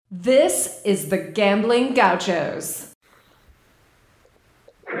This is the Gambling Gauchos.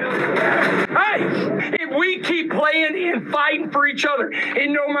 Hey, if we keep playing and fighting for each other,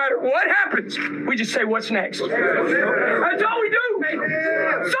 and no matter what happens, we just say, what's next? That's all we do.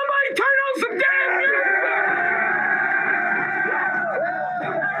 Somebody turn on some damn music.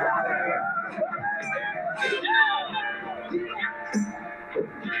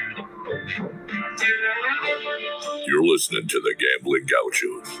 You're listening to the Gambling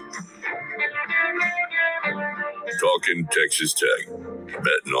Gauchos. Talking Texas Tech,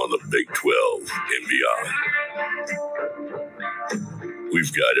 betting on the Big 12 and beyond.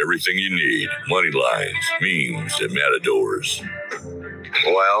 We've got everything you need, money lines, memes, and matadors.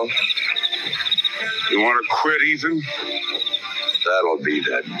 Well, you want to quit, Ethan? That'll be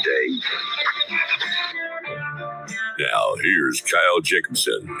the day. Now, here's Kyle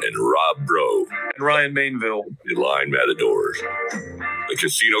Jacobson and Rob Bro. And Ryan Mainville. The Line Matadors. The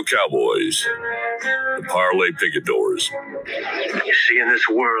Casino Cowboys. The Parlay Picadors. You see, in this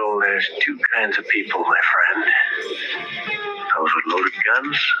world, there's two kinds of people, my friend. Those with loaded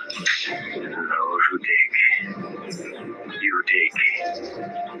guns and those who dig. You dig.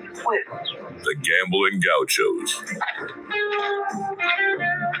 Win. The Gambling Gauchos.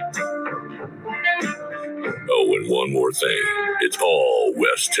 Oh, and one more thing. It's all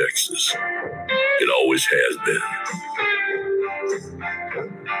West Texas. It always has been.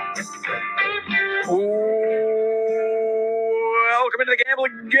 Welcome into the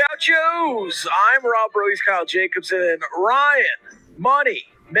Gambling Gauchos. I'm Rob Bro, he's Kyle Jacobson, Ryan, Money,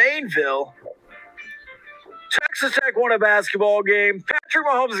 Mainville. Texas Tech won a basketball game. Patrick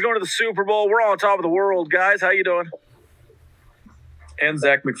Mahomes is going to the Super Bowl. We're all on top of the world, guys. How you doing? And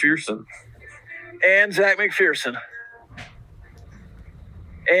Zach McPherson.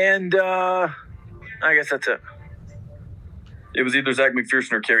 And I guess that's it. It was either Zach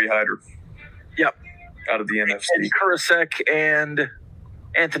McPherson or Kerry Hyder. Yep. Out of the NFC. And Kurasek and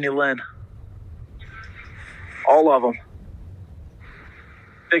Anthony Lynn. All of them.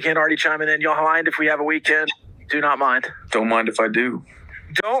 Big Hand already chiming in. Y'all mind if we have a weekend? Do not mind. Don't mind if I do.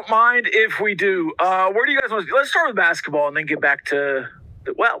 Don't mind if we do. Where do you guys want to? Let's start with basketball and then get back to,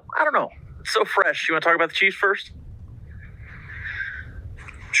 I don't know. It's so fresh. You want to talk about the Chiefs first?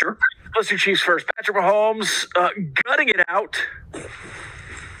 Sure. Let's do Chiefs first. Patrick Mahomes gutting it out.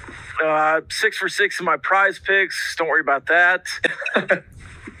 6 for 6 in my prize picks. Don't worry about that.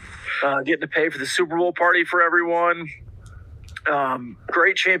 Getting to pay for the Super Bowl party for everyone.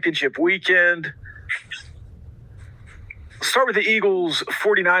 Great championship weekend. Let's start with the Eagles,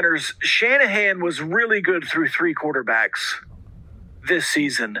 49ers. Shanahan was really good through 3 quarterbacks this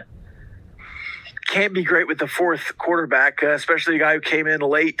season. Can't be great with the 4th quarterback, especially a guy who came in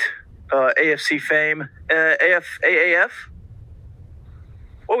late. AFC fame. AAF?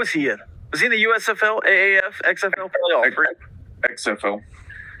 What was he in? Was he in the USFL, AAF, XFL? Probably all 3. XFL.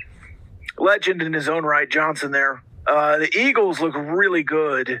 Legend in his own right, Johnson there. The Eagles look really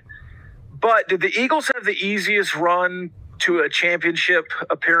good. But did the Eagles have the easiest run to a championship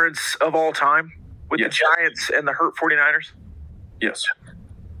appearance of all time with the Giants and the hurt 49ers? Yes.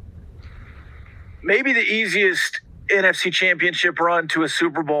 Maybe the easiest NFC championship run to a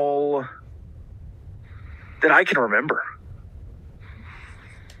Super Bowl that I can remember.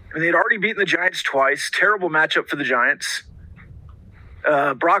 I mean, they'd already beaten the Giants twice. Terrible matchup for the Giants.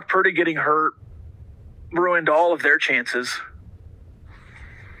 Brock Purdy getting hurt ruined all of their chances.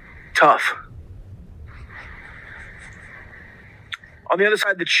 Tough. On the other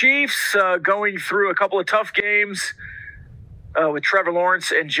side, the Chiefs going through a couple of tough games with Trevor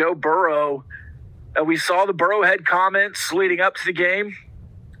Lawrence and Joe Burrow. We saw the Burrowhead comments leading up to the game.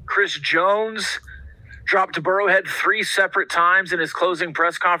 Chris Jones dropped to Burrowhead 3 separate times in his closing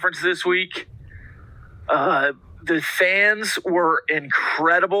press conference this week. The fans were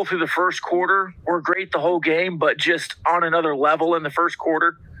incredible through the first quarter. Were great the whole game, but just on another level in the first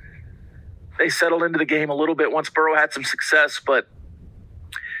quarter. They settled into the game a little bit once Burrow had some success, but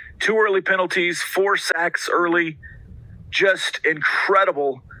 2 early penalties, 4 sacks early, just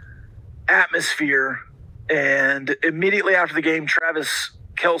incredible atmosphere. And immediately after the game, Travis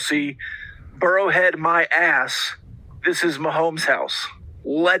Kelce, Burrowhead my ass, this is Mahomes' house.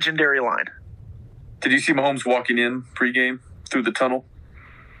 Legendary line. Did you see Mahomes walking in pregame through the tunnel?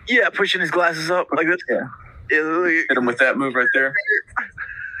 Yeah, pushing his glasses up like this. Yeah. Hit him with that move right there.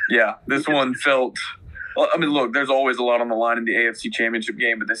 Yeah, this one felt... Well, I mean, look, there's always a lot on the line in the AFC Championship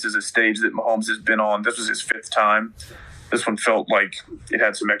game, but this is a stage that Mahomes has been on. This was his 5th time. This one felt like it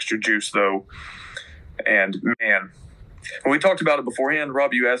had some extra juice, though. And, man, when we talked about it beforehand,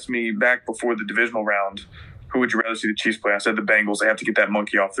 Rob, you asked me back before the divisional round, who would you rather see the Chiefs play? I said the Bengals. They have to get that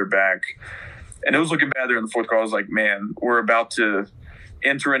monkey off their back. And it was looking bad there in the fourth quarter. I was like, man, we're about to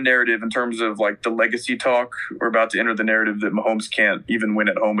enter a narrative in terms of like the legacy talk. We're about to enter the narrative that Mahomes can't even win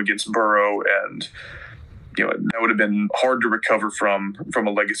at home against Burrow. And, that would have been hard to recover from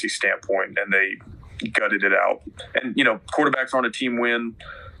a legacy standpoint. And they gutted it out. And, quarterbacks aren't a team win.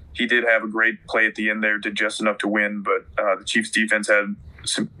 He did have a great play at the end there, did just enough to win. But the Chiefs defense had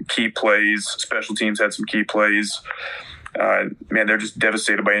some key plays. Special teams had some key plays. They're just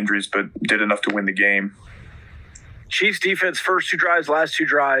devastated by injuries, but did enough to win the game. Chiefs defense, first 2 drives, last 2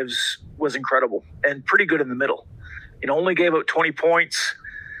 drives was incredible and pretty good in the middle. Only gave up 20 points.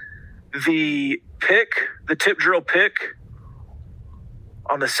 The tip drill pick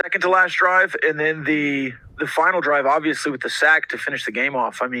on the second to last drive, and then the final drive, obviously with the sack to finish the game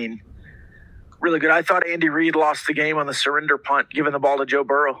off. Really good. I thought Andy Reid lost the game on the surrender punt, giving the ball to Joe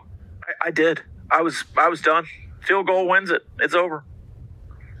Burrow. I did. I was done. Field goal wins it. It's over.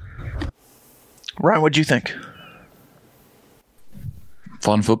 Ryan, what'd you think?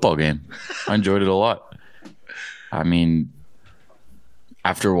 Fun football game. I enjoyed it a lot.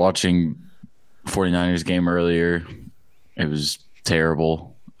 After watching 49ers game earlier, it was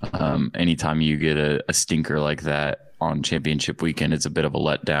terrible. Anytime you get a stinker like that on championship weekend, it's a bit of a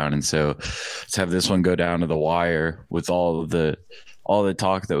letdown. And so to have this one go down to the wire with all the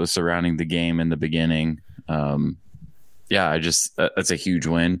talk that was surrounding the game in the beginning, that's a huge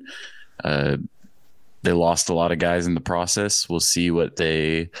win. They lost a lot of guys in the process. We'll see what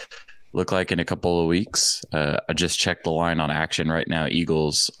they look like in a couple of weeks. I just checked the line on Action right now.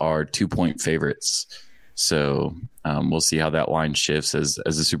 Eagles are 2-point favorites. So we'll see how that line shifts as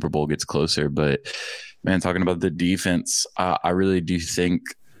the Super Bowl gets closer. But, man, talking about the defense, I really do think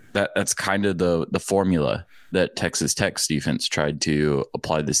that's kind of the formula that Texas Tech's defense tried to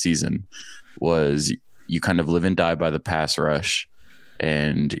apply this season. Was you kind of live and die by the pass rush,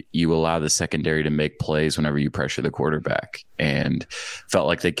 and you allow the secondary to make plays whenever you pressure the quarterback. And felt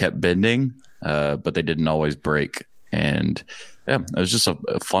like they kept bending, but they didn't always break. And, it was just a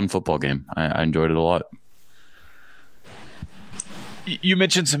fun football game. I enjoyed it a lot. You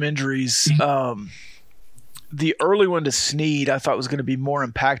mentioned some injuries. The early one to Snead I thought was going to be more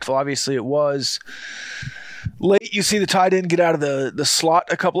impactful. Obviously, it was. Late, you see the tight end get out of the slot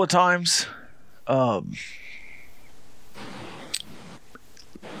a couple of times. You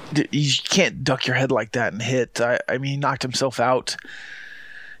can't duck your head like that and hit. He knocked himself out.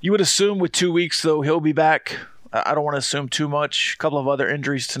 You would assume with 2 weeks, though, he'll be back. I don't want to assume too much. A couple of other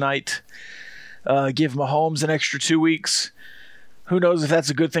injuries tonight. Give Mahomes an extra 2 weeks. Who knows if that's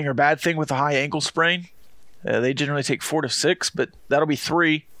a good thing or bad thing with a high ankle sprain. They generally take 4 to 6, but that'll be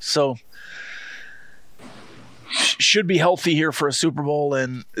 3. So should be healthy here for a Super Bowl.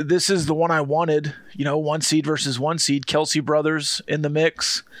 And this is the one I wanted, 1 seed versus 1 seed. Kelsey brothers in the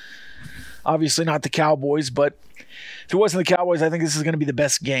mix. Obviously not the Cowboys, but if it wasn't the Cowboys, I think this is going to be the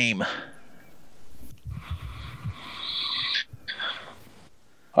best game.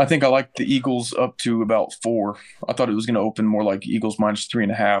 I think I like the Eagles up to about 4. I thought it was going to open more like Eagles minus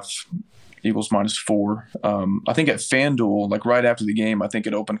 3.5, Eagles minus 4. I think at FanDuel, like right after the game, I think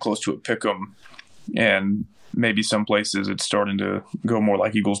it opened close to a pick'em, and maybe some places it's starting to go more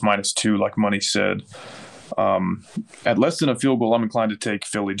like Eagles minus 2, like Money said. At less than a field goal, I'm inclined to take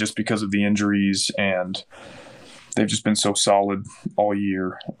Philly just because of the injuries, and they've just been so solid all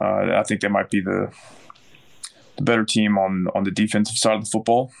year. I think they might be the better team on the defensive side of the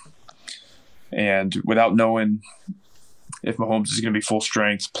football. And without knowing if Mahomes is going to be full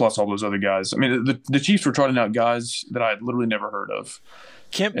strength, plus all those other guys. The Chiefs were trotting out guys that I had literally never heard of.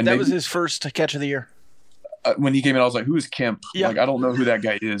 Kemp, and that was his first catch of the year. When he came in, I was like, who is Kemp? Yeah. I don't know who that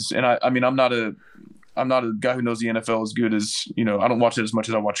guy is. And I'm not a guy who knows the NFL as good as, I don't watch it as much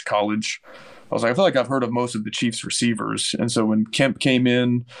as I watch college. I was like, I feel like I've heard of most of the Chiefs receivers. And so when Kemp came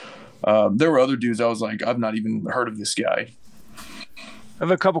in, there were other dudes I was like, I've not even heard of this guy. I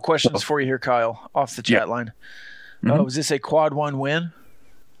have a couple questions for you here, Kyle, off the chat line. Mm-hmm. Was this a quad 1 win?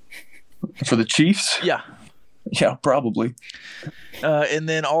 For the Chiefs? Yeah. Yeah, probably. And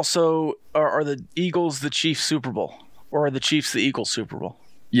then also, are the Eagles the Chiefs Super Bowl? Or are the Chiefs the Eagles Super Bowl?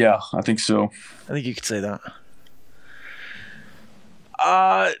 Yeah, I think so. I think you could say that.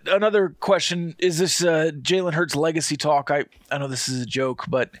 Another question, is this Jalen Hurts legacy talk? I know this is a joke,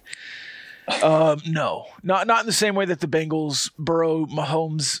 but no. Not in the same way that the Bengals, Burrow,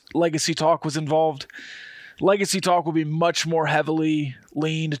 Mahomes legacy talk was involved. Legacy talk will be much more heavily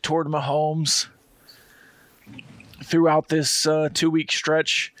leaned toward Mahomes throughout this 2-week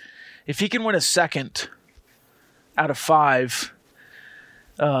stretch. If he can win a second out of 5,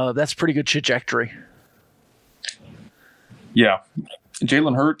 that's pretty good trajectory. Yeah.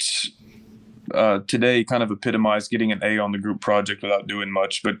 Jalen Hurts today kind of epitomized getting an A on the group project without doing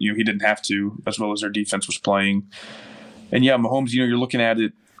much, but he didn't have to, as well as their defense was playing. And yeah, Mahomes, you're looking at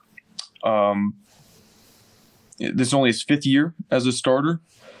it. This is only his 5th year as a starter.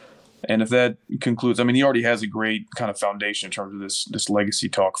 And if that concludes, he already has a great kind of foundation in terms of this legacy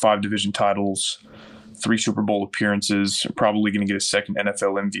talk. 5 division titles, 3 Super Bowl appearances, probably going to get a second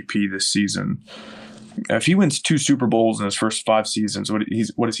NFL MVP this season. If he wins 2 Super Bowls in his first 5 seasons,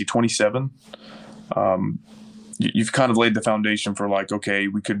 what is he, 27? You've kind of laid the foundation for okay,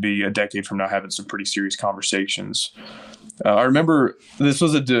 we could be a decade from now having some pretty serious conversations. I remember this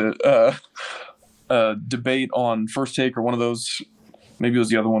was a debate on First Take or one of those. Maybe it was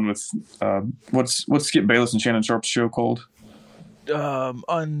the other one with what's Skip Bayless and Shannon Sharp's show called?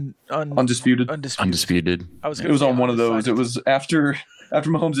 Undisputed. Undisputed. It was on one of those. It was after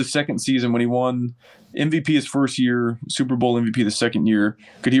Mahomes' second season when he won MVP his first year, Super Bowl MVP the second year.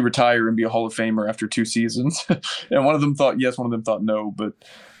 Could he retire and be a Hall of Famer after 2 seasons? And one of them thought yes, one of them thought no. But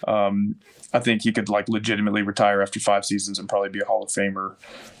I think he could legitimately retire after 5 seasons and probably be a Hall of Famer.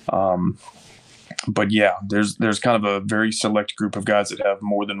 But yeah, there's kind of a very select group of guys that have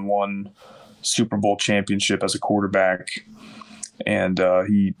more than one Super Bowl championship as a quarterback. And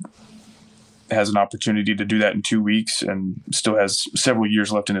he has an opportunity to do that in 2 weeks and still has several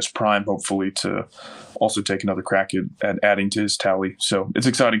years left in his prime, hopefully, to also take another crack at adding to his tally. So it's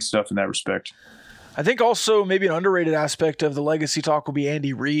exciting stuff in that respect. I think also maybe an underrated aspect of the legacy talk will be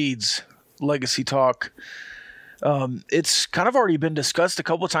Andy Reid's legacy talk. It's kind of already been discussed a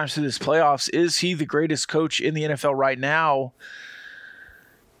couple of times through this playoffs. Is he the greatest coach in the NFL right now?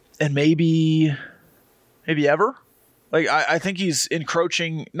 And maybe ever? I think he's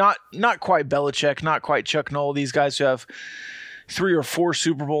encroaching, not quite Belichick, not quite Chuck Noll, these guys who have 3 or 4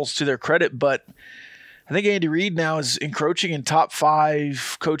 Super Bowls to their credit, but I think Andy Reid now is encroaching in top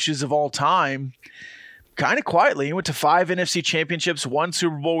 5 coaches of all time kind of quietly. He went to 5 NFC championships, 1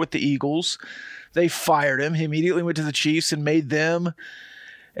 Super Bowl with the Eagles. They fired him. He immediately went to the Chiefs and made them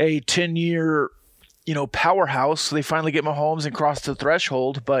a 10-year, powerhouse. So they finally get Mahomes and cross the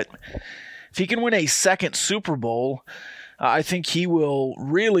threshold. But if he can win a second Super Bowl, I think he will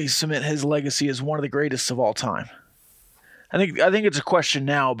really cement his legacy as one of the greatest of all time. I think it's a question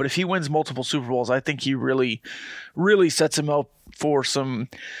now, but if he wins multiple Super Bowls, I think he really, really sets him up for some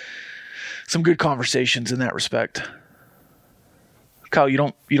good conversations in that respect. Kyle, you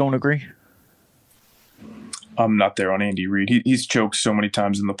don't agree? I'm not there on Andy Reid. He's choked so many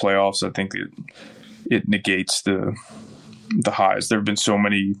times in the playoffs. I think it negates the highs. There have been so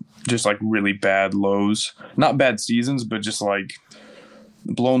many just really bad lows, not bad seasons, but just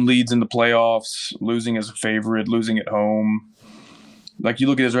blown leads in the playoffs, losing as a favorite, losing at home. You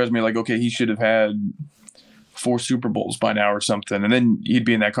look at his resume, okay, he should have had 4 Super Bowls by now or something, and then he'd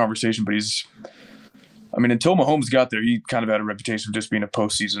be in that conversation. But until Mahomes got there, he kind of had a reputation of just being a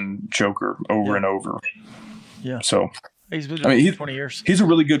postseason choker over and over. Yeah. So he's been doing 20 years. He's a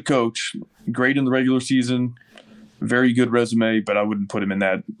really good coach, great in the regular season, very good resume, but I wouldn't put him in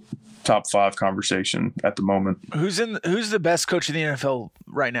that top 5 conversation at the moment. Who's the best coach in the NFL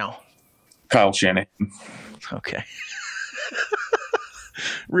right now? Kyle Shanahan. Okay.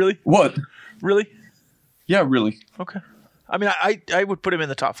 Really? What? Really? Yeah, really. Okay. I would put him in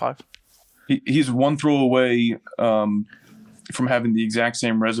the top 5. He's one throw away from having the exact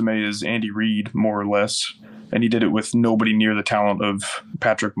same resume as Andy Reid, more or less, and he did it with nobody near the talent of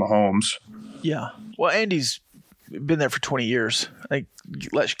Patrick Mahomes. Yeah. Well, Andy's been there for 20 years.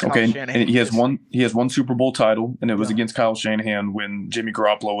 Shanahan. And he has one Super Bowl title, and it was against Kyle Shanahan when Jimmy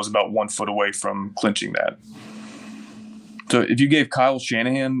Garoppolo was about 1 foot away from clinching that. So if you gave Kyle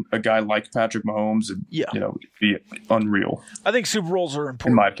Shanahan a guy like Patrick Mahomes, it'd be unreal. I think Super Bowls are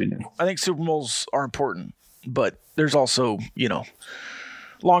important. In my opinion. I think Super Bowls are important, but there's also,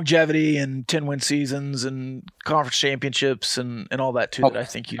 longevity and 10-win seasons and conference championships and all that too. That I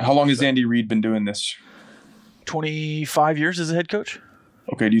think How long has Andy Reid been doing this? 25 years as a head coach.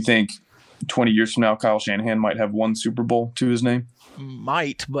 Okay, do you think 20 years from now Kyle Shanahan might have 1 Super Bowl to his name?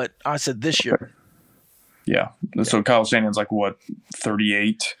 Might, but I said this year. Yeah. So Kyle Shanahan's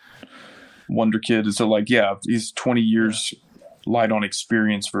 38, wonder kid. So he's 20 years light on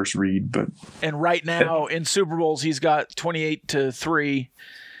experience versus Reid. And right now in Super Bowls, he's got 28-3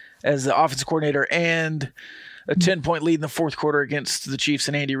 as the offensive coordinator and a 10-point lead in the fourth quarter against the Chiefs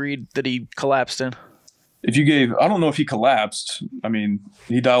and Andy Reid that he collapsed in. If you gave, I don't know if he collapsed.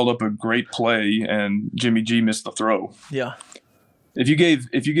 He dialed up a great play and Jimmy G missed the throw. Yeah. If you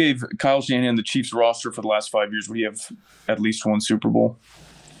gave Kyle Shanahan the Chiefs roster for the last 5 years, would he have at least 1 Super Bowl?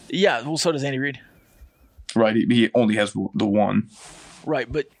 Yeah, well, so does Andy Reid. Right. He only has the one.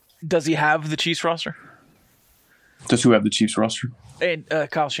 Right, but does he have the Chiefs roster? Does who have the Chiefs roster? And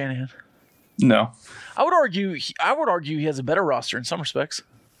Kyle Shanahan. No. I would argue he has a better roster in some respects.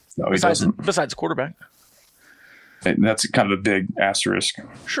 No, he doesn't. Besides quarterback. And that's kind of a big asterisk.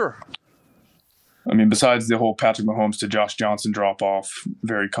 Sure. I mean, besides the whole Patrick Mahomes to Josh Johnson drop off,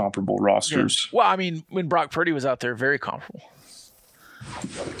 very comparable rosters. Yeah. Well, I mean, when Brock Purdy was out there, very comparable.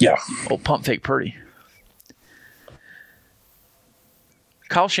 Yeah. Old pump fake Purdy.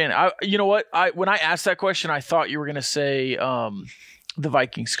 Kyle Shanahan. You know what? When I asked that question, I thought you were going to say the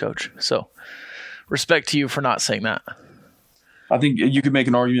Vikings coach. So respect to you for not saying that. I think you could make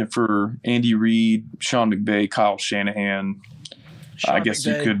an argument for Andy Reid, Sean McVay, Kyle Shanahan. I guess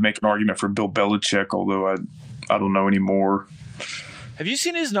you could make an argument for Bill Belichick, although I don't know anymore. Have you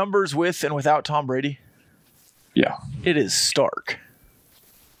seen his numbers with and without Tom Brady? Yeah. It is stark.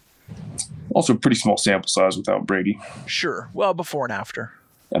 Also, pretty small sample size without Brady. Sure. Well, before and after.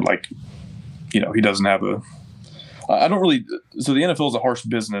 And, he doesn't have I don't really – so the NFL is a harsh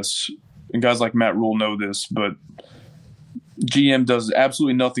business, and guys like Matt Rule know this, but GM does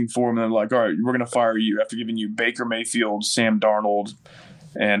absolutely nothing for him. And they're like, all right, we're going to fire you after giving you Baker Mayfield, Sam Darnold,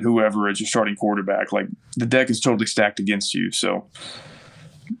 and whoever as your starting quarterback. Like, the deck is totally stacked against you. So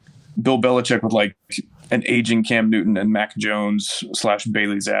Bill Belichick with, an aging Cam Newton and Mac Jones /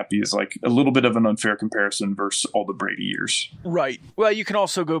 Bailey Zappi is a little bit of an unfair comparison versus all the Brady years. Right. Well, you can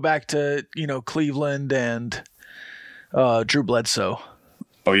also go back to, Cleveland and Drew Bledsoe.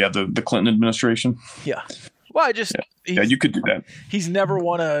 Oh, yeah, the Clinton administration? Yeah. Well, you could do that. He's never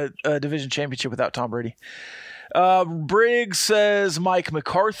won a division championship without Tom Brady. Briggs says Mike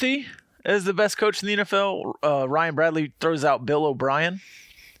McCarthy is the best coach in the NFL. Ryan Bradley throws out Bill O'Brien.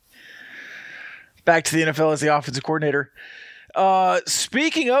 Back to the NFL as the offensive coordinator.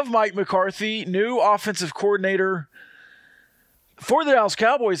 Speaking of Mike McCarthy, new offensive coordinator for the Dallas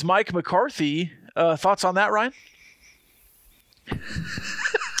Cowboys, Mike McCarthy. Thoughts on that, Ryan?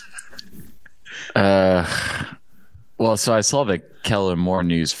 Well, so I saw the Kellen Moore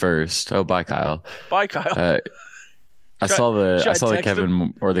news first. Oh, bye, Kyle. Bye, Kyle. I saw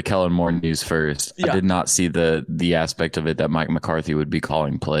the Kellen Moore news first. Yeah. I did not see the aspect of it that Mike McCarthy would be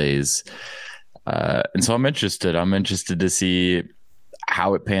calling plays. And so I'm interested. I'm interested to see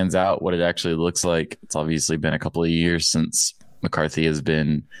how it pans out, what it actually looks like. It's obviously been a couple of years since McCarthy has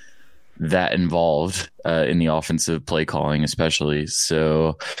been that involved in the offensive play calling, especially.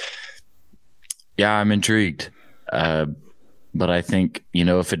 So, yeah, I'm intrigued. But I think,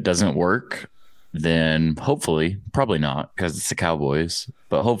 if it doesn't work, then hopefully, probably not because it's the Cowboys,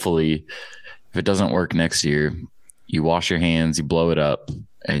 but hopefully if it doesn't work next year, you wash your hands, you blow it up,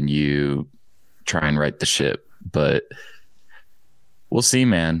 and you try and right the ship. But we'll see,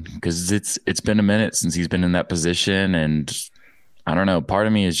 man, because it's been a minute since he's been in that position, and I don't know. Part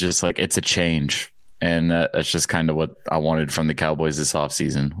of me is just it's a change, and that's just kind of what I wanted from the Cowboys this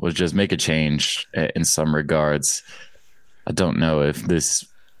offseason, was just make a change in some regards. I don't know if this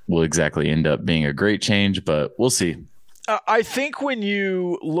will exactly end up being a great change, but we'll see. I think when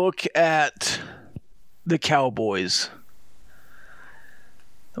you look at the Cowboys,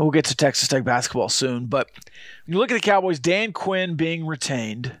 we'll get to Texas Tech basketball soon, but when you look at the Cowboys, Dan Quinn being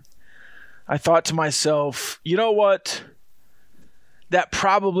retained, I thought to myself, you know what? That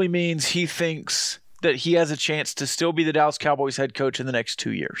probably means he thinks that he has a chance to still be the Dallas Cowboys head coach in the next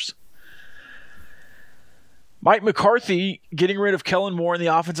 2 years. Mike McCarthy getting rid of Kellen Moore and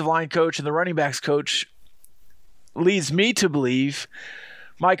the offensive line coach and the running backs coach leads me to believe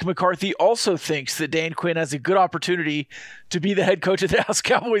Mike McCarthy also thinks that Dan Quinn has a good opportunity to be the head coach of the Dallas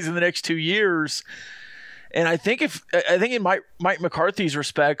Cowboys in the next 2 years. And I think in Mike McCarthy's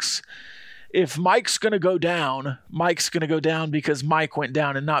respects, if Mike's going to go down, Mike's going to go down because Mike went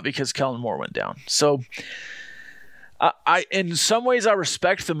down and not because Kellen Moore went down. So I in some ways I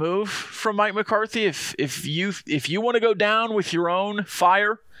respect the move from Mike McCarthy. If you want to go down with your own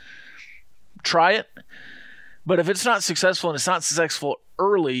fire, try it. But if it's not successful and it's not successful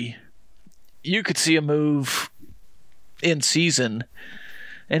early, you could see a move in season,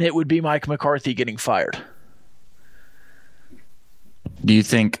 and it would be Mike McCarthy getting fired. Do you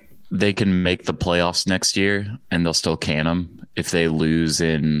think they can make the playoffs next year and they'll still can them if they lose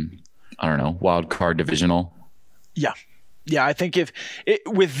in, I don't know, wild card divisional? Yeah. Yeah, I think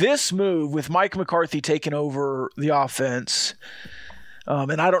with this move, with Mike McCarthy taking over the offense,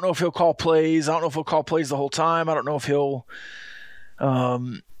 and I don't know if he'll call plays. I don't know if he'll call plays the whole time. I don't know if he'll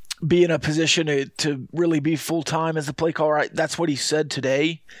be in a position to really be full-time as the play caller. That's what he said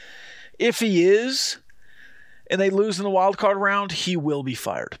today. If he is, and they lose in the wild card round, he will be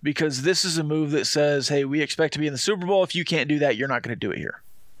fired, because this is a move that says, hey, we expect to be in the Super Bowl. If you can't do that, you're not going to do it here.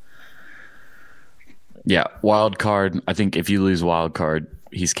 Yeah, wild card. I think if you lose wild card,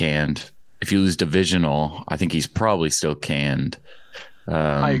 he's canned. If you lose divisional, I think he's probably still canned.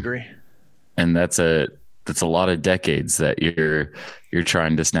 I agree. And that's a lot of decades that you're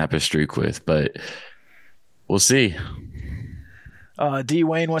trying to snap a streak with, but we'll see. D.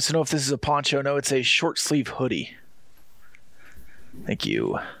 Wayne wants to know if this is a poncho. No, it's a short sleeve hoodie. Thank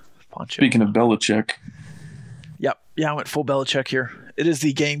you, poncho. Speaking of Belichick. Yep. Yeah, I went full Belichick here. It is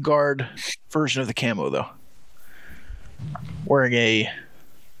the Game Guard version of the camo, though. Wearing a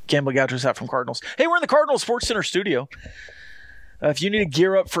Gambling Gauchos hat from Cardinals. Hey, we're in the Cardinals Sports Center studio. If you need to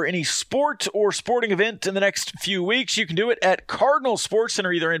gear up for any sport or sporting event in the next few weeks, you can do it at Cardinal Sports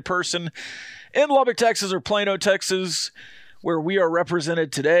Center, either in person in Lubbock, Texas, or Plano, Texas, where we are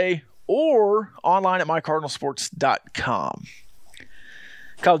represented today, or online at mycardinalsports.com.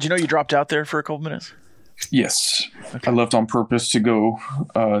 Kyle, did you know you dropped out there for a couple minutes? Yes. Okay. I left on purpose to go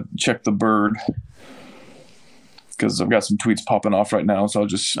check the bird, because I've got some tweets popping off right now, so I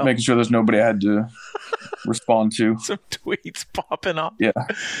was just making sure there's nobody I had to respond to. Some tweets popping off. Yeah.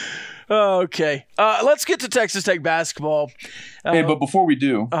 Okay. Let's get to Texas Tech basketball. Hey, but before we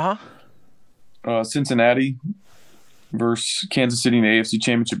do, Cincinnati versus Kansas City in the AFC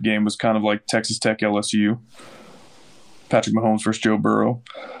Championship game was kind of like Texas Tech LSU. Patrick Mahomes versus Joe Burrow.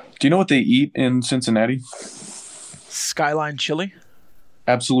 Do you know what they eat in Cincinnati? Skyline chili?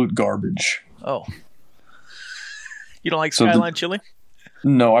 Absolute garbage. Oh. You don't like Skyline chili?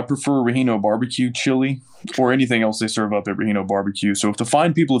 No, I prefer Regino barbecue chili or anything else they serve up at Regino barbecue. So if the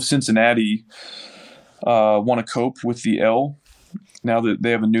fine people of Cincinnati want to cope with the L, now that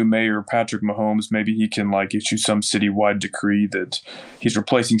they have a new mayor, Patrick Mahomes, maybe he can issue some citywide decree that he's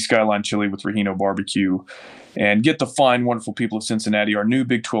replacing Skyline chili with Regino barbecue, and get the fine, wonderful people of Cincinnati, our new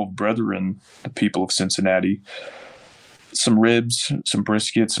Big 12 brethren, the people of Cincinnati, some ribs, some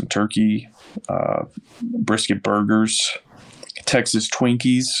brisket, some turkey, brisket burgers, Texas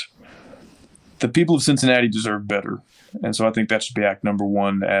Twinkies. The people of Cincinnati deserve better. And so I think that should be act number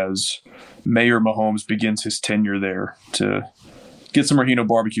one as Mayor Mahomes begins his tenure there, to get some Regino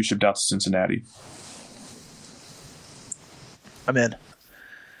barbecue shipped out to Cincinnati. I'm in.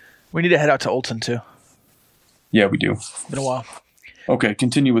 We need to head out to Olton, too. Yeah, we do. Been a while. Okay,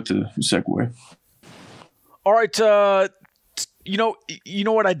 continue with the segue. All right. You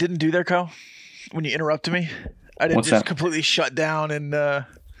know what I didn't do there, Kyle? When you interrupted me? I didn't completely shut down and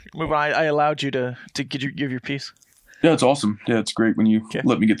move on. I allowed you to give your piece. Yeah, it's awesome. Yeah, it's great when you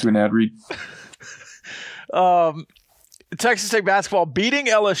let me get through an ad read. Texas Tech basketball beating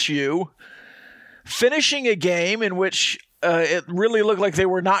LSU, finishing a game in which it really looked like they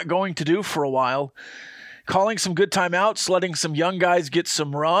were not going to do for a while, calling some good timeouts, letting some young guys get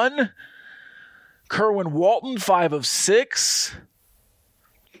some run. Kerwin Walton, 5 of 6.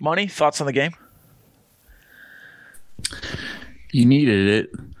 Money, thoughts on the game? You needed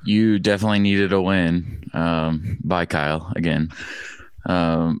it. You definitely needed a win. Bye, Kyle, again.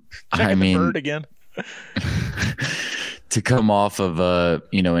 Bird again. To come off of an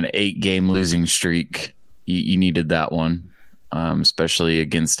 8-game losing streak, you needed that one, especially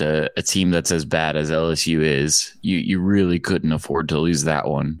against a team that's as bad as LSU is. You really couldn't afford to lose that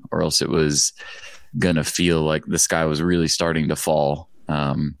one, or else it was gonna feel like the sky was really starting to fall.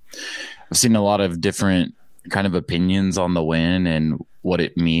 I've seen a lot of different kind of opinions on the win and what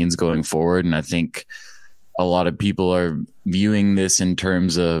it means going forward, and I think a lot of people are viewing this in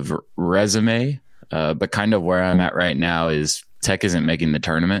terms of resume, but kind of where I'm at right now is Tech isn't making the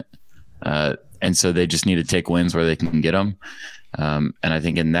tournament, and so they just need to take wins where they can get them. And I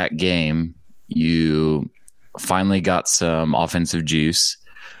think in that game, you finally got some offensive juice.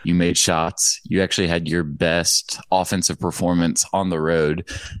 You made shots. You actually had your best offensive performance on the road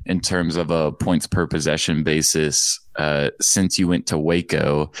in terms of a points per possession basis since you went to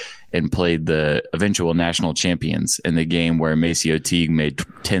Waco and played the eventual national champions in the game where MaCio Teague made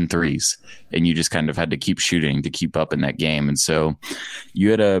 10 threes, and you just kind of had to keep shooting to keep up in that game. And so you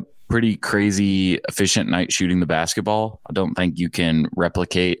had a pretty crazy efficient night shooting the basketball. I don't think you can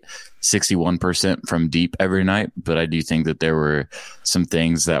replicate 61% from deep every night, but I do think that there were some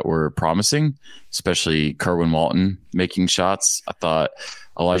things that were promising, especially Kerwin Walton making shots. I thought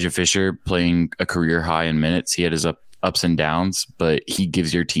Elijah Fisher playing a career high in minutes. He had his ups and downs, but he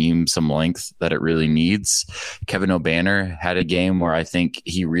gives your team some length that it really needs. Kevin O'Banner had a game where I think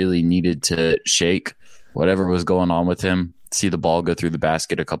he really needed to shake whatever was going on with him, see the ball go through the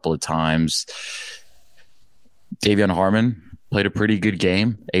basket a couple of times. Davion Harmon played a pretty good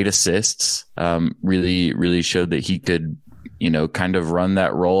game, 8 assists. Really showed that he could, kind of run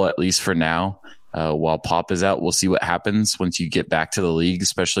that role, at least for now. While Pop is out, we'll see what happens once you get back to the league,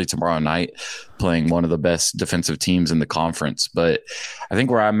 especially tomorrow night, playing one of the best defensive teams in the conference. But I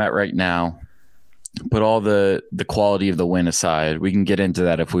think where I'm at right now, put all the quality of the win aside. We can get into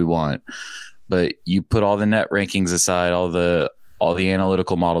that if we want, but you put all the net rankings aside, all the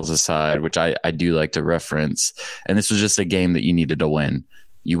analytical models aside, which I do like to reference. And this was just a game that you needed to win.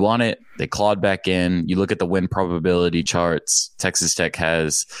 You won it. They clawed back in. You look at the win probability charts. Texas Tech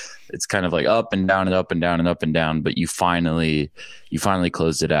it's kind of like up and down and up and down and up and down, but you finally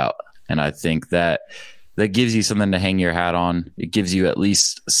closed it out. And I think that gives you something to hang your hat on. It gives you at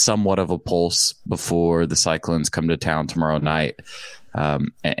least somewhat of a pulse before the Cyclones come to town tomorrow night.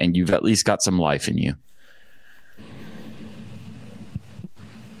 And you've at least got some life in you.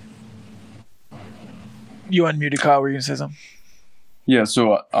 You unmuted, Kyle. Were you going to say something? Yeah,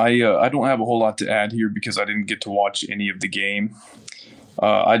 so I don't have a whole lot to add here because I didn't get to watch any of the game.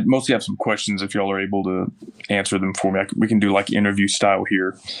 I mostly have some questions if y'all are able to answer them for me. We can do like interview style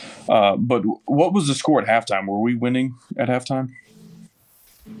here. But what was the score at halftime? Were we winning at halftime?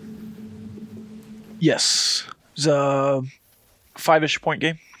 Yes. It was a 5-ish point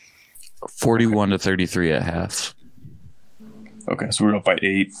game. 41-33 at half. Okay, so we were up by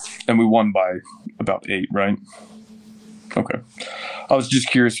 8, and we won by about 8, right? Okay. I was just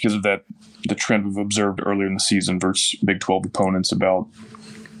curious because of the trend we've observed earlier in the season versus Big 12 opponents about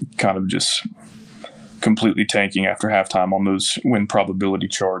kind of just completely tanking after halftime on those win probability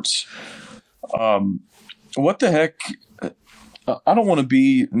charts. What the heck? I don't want to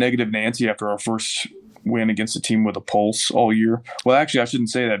be negative Nancy after our first win against a team with a pulse all year. Well, actually, I shouldn't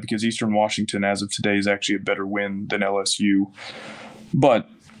say that because Eastern Washington, as of today, is actually a better win than LSU. But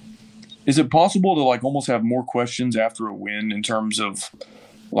is it possible to like almost have more questions after a win in terms of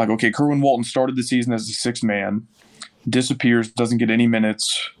like, okay, Kerwin Walton started the season as a 6th man, disappears, doesn't get any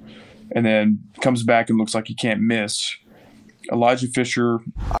minutes, and then comes back and looks like he can't miss. Elijah Fisher,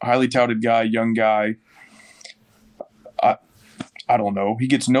 highly touted guy, young guy. I don't know. He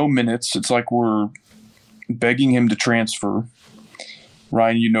gets no minutes. It's like we're begging him to transfer.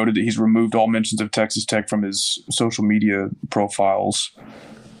 Ryan, you noted that he's removed all mentions of Texas Tech from his social media profiles.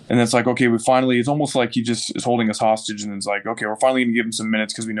 And it's like, okay, it's almost like he just is holding us hostage. And it's like, okay, we're finally going to give him some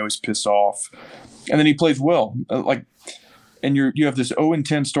minutes because we know he's pissed off. And then he plays well. And you have this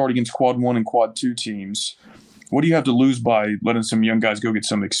 0-10 start against Quad 1 and Quad 2 teams. What do you have to lose by letting some young guys go get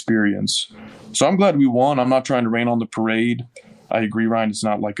some experience? So I'm glad we won. I'm not trying to rain on the parade. I agree, Ryan. It's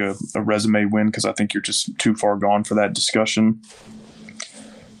not like a resume win because I think you're just too far gone for that discussion.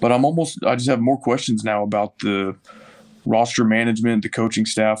 But I just have more questions now about the roster management, the coaching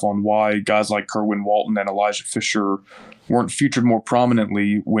staff on why guys like Kerwin Walton and Elijah Fisher weren't featured more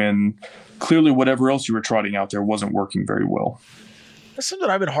prominently when clearly whatever else you were trotting out there wasn't working very well. That's something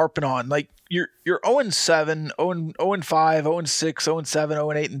I've been harping on. Like you're 0-7, 0-5, 0-6, 0-7,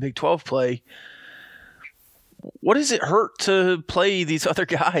 0-8 in Big 12 play. What does it hurt to play these other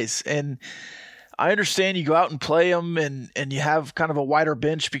guys? And I understand you go out and play them and you have kind of a wider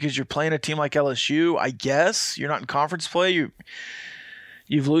bench because you're playing a team like LSU. I guess you're not in conference play.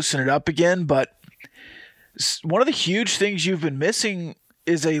 You've loosened it up again. But one of the huge things you've been missing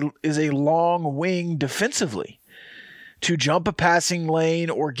is a long wing defensively to jump a passing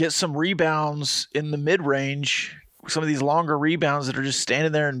lane or get some rebounds in the mid-range, some of these longer rebounds that are just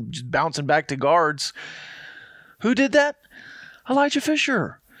standing there and just bouncing back to guards. Who did that? Elijah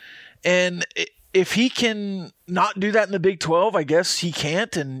Fisher. And if he can not do that in the Big 12, I guess he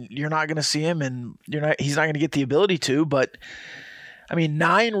can't, and you're not going to see him, and he's not going to get the ability to. But,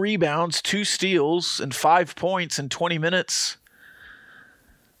 9 rebounds, 2 steals, and 5 points in 20 minutes.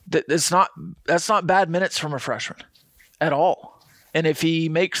 That's not bad minutes from a freshman at all. And if he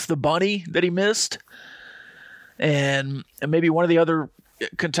makes the bunny that he missed and maybe one of the other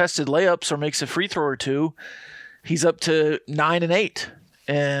contested layups or makes a free throw or two, he's up to 9 and 8.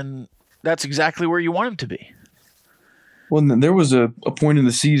 And that's exactly where you want him to be. Well, there was a point in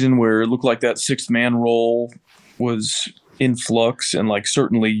the season where it looked like that 6th man role was in flux and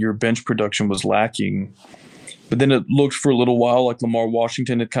certainly your bench production was lacking. But then it looked for a little while like Lamar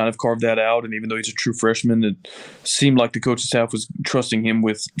Washington had kind of carved that out. And even though he's a true freshman, it seemed like the coaching staff was trusting him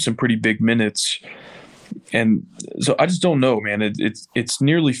with some pretty big minutes. And so I just don't know, man. It's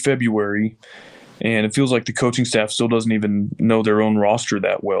nearly February, and it feels like the coaching staff still doesn't even know their own roster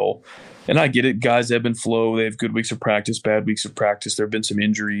that well. And I get it. Guys ebb and flow. They have good weeks of practice, bad weeks of practice. There have been some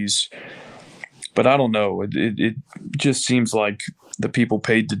injuries. But I don't know. It just seems like the people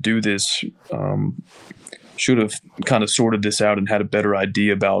paid to do this should have kind of sorted this out and had a better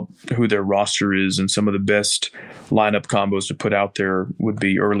idea about who their roster is, and some of the best lineup combos to put out there would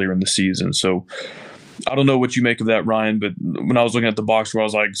be earlier in the season. So I don't know what you make of that, Ryan, but when I was looking at the box score, I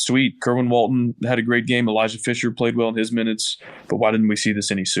was like, sweet, Kerwin Walton had a great game. Elijah Fisher played well in his minutes, but why didn't we see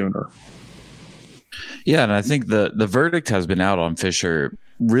this any sooner? Yeah, and I think the verdict has been out on Fisher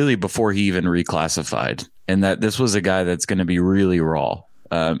really before he even reclassified, and that this was a guy that's going to be really raw.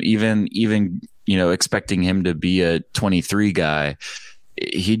 Even expecting him to be a 23 guy,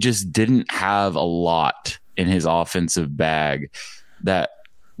 he just didn't have a lot in his offensive bag that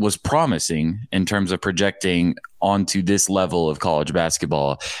was promising in terms of projecting onto this level of college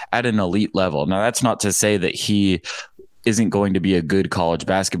basketball at an elite level. Now, that's not to say that he isn't going to be a good college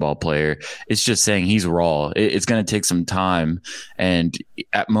basketball player. It's just saying he's raw. It's going to take some time, and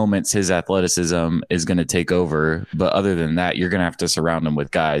at moments his athleticism is going to take over. But other than that, you're going to have to surround him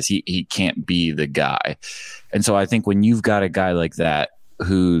with guys. He can't be the guy. And so I think when you've got a guy like that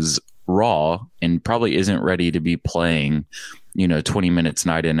who's raw and probably isn't ready to be playing 20 minutes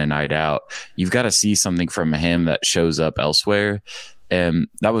night in and night out, you've got to see something from him that shows up elsewhere. And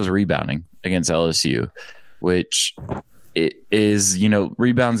that was rebounding against LSU, which it is,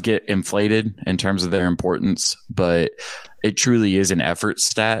 rebounds get inflated in terms of their importance, but it truly is an effort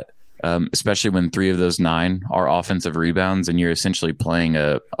stat, especially when 3 of those 9 are offensive rebounds and you're essentially playing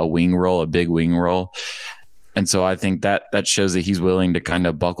a wing role, a big wing role. And so I think that shows that he's willing to kind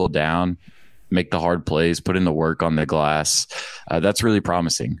of buckle down, make the hard plays, put in the work on the glass. That's really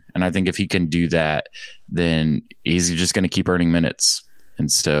promising. And I think if he can do that, then he's just going to keep earning minutes.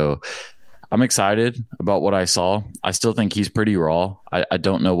 And so I'm excited about what I saw. I still think he's pretty raw. I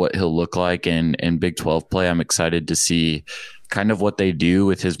don't know what he'll look like in Big 12 play. I'm excited to see kind of what they do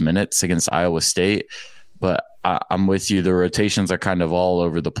with his minutes against Iowa State. But I'm with you. The rotations are kind of all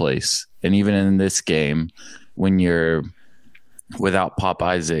over the place. And even in this game, when you're without Pop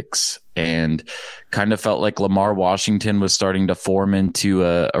Isaacs, and kind of felt like Lamar Washington was starting to form into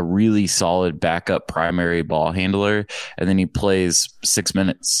a really solid backup primary ball handler, and then he plays 6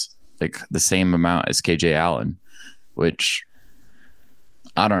 minutes, like the same amount as KJ Allen, which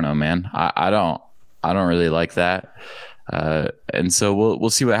I don't know, man. I don't really like that. And so we'll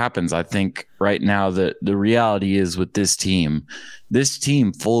see what happens. I think right now the reality is with this team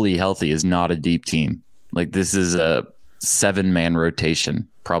fully healthy is not a deep team. Like, this is a 7-man rotation,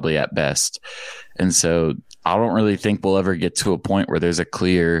 probably at best. And so I don't really think we'll ever get to a point where there's a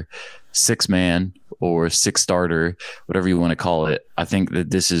clear 6-man or 6-starter, whatever you want to call it. I think that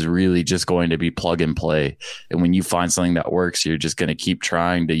this is really just going to be plug and play. And when you find something that works, you're just going to keep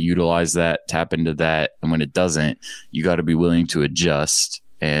trying to utilize that, tap into that. And when it doesn't, you got to be willing to adjust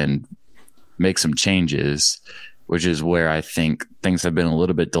and make some changes, which is where I think things have been a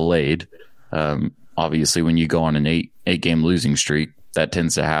little bit delayed. Obviously, when you go on an 8-game losing streak, that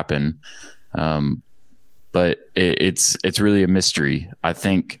tends to happen. But it's really a mystery. I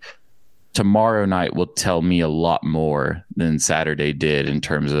think tomorrow night will tell me a lot more than Saturday did in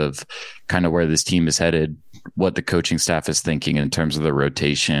terms of kind of where this team is headed, what the coaching staff is thinking in terms of the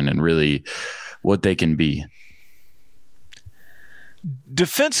rotation, and really what they can be.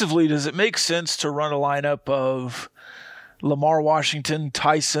 Defensively, does it make sense to run a lineup of Lamar Washington,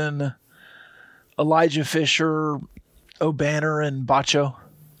 Tyson, Elijah Fisher, O'Banner, and Bacho?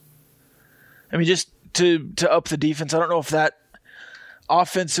 I mean, just to up the defense. I don't know if that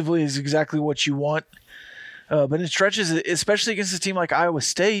offensively is exactly what you want, but in stretches, especially against a team like Iowa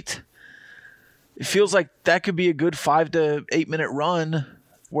State, it feels like that could be a good 5 to 8 minute run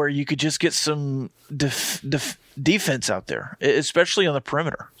where you could just get some defense out there, especially on the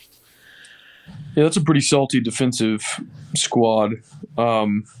perimeter. Yeah, that's a pretty salty defensive squad.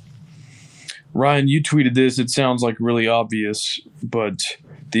 Ryan, you tweeted this. It sounds like really obvious, but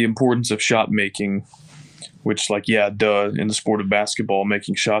the importance of shot making, which, like, yeah, duh, in the sport of basketball,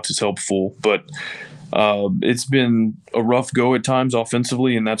 making shots is helpful. But it's been a rough go at times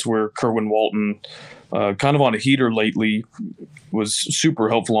offensively, and that's where Kerwin Walton, kind of on a heater lately, was super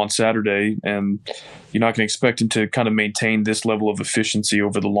helpful on Saturday. And you're not going to expect him to kind of maintain this level of efficiency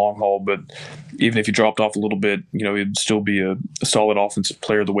over the long haul. But even if he dropped off a little bit, he'd still be a solid offensive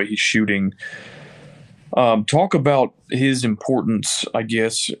player the way he's shooting. Talk about his importance, I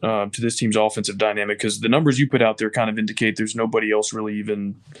guess, to this team's offensive dynamic, because the numbers you put out there kind of indicate there's nobody else really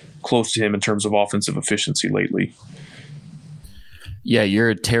even close to him in terms of offensive efficiency lately. Yeah, you're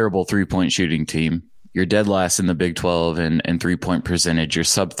a terrible 3-point shooting team. You're dead last in the Big 12 and 3-point percentage. You're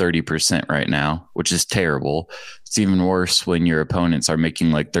sub 30% right now, which is terrible. It's even worse when your opponents are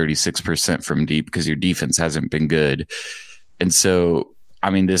making like 36% from deep because your defense hasn't been good. And so, I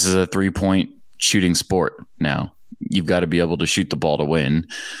mean, this is a 3-point shooting sport now. You've got to be able to shoot the ball to win.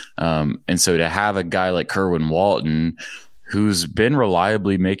 And so to have a guy like Kerwin Walton, who's been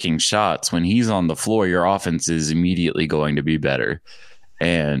reliably making shots, when he's on the floor, your offense is immediately going to be better.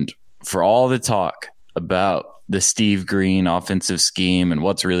 And for all the talk about the Steve Green offensive scheme and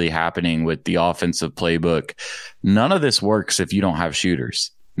what's really happening with the offensive playbook, none of this works if you don't have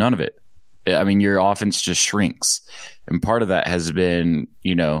shooters. None of it. I mean, your offense just shrinks. And part of that has been,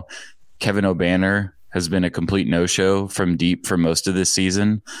 Kevin O'Banner has been a complete no-show from deep for most of this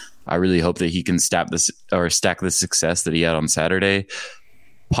season. I really hope that he can stack the success that he had on Saturday.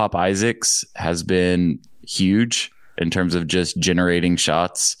 Pop Isaacs has been huge in terms of just generating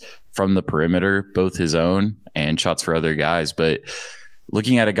shots from the perimeter, both his own and shots for other guys. But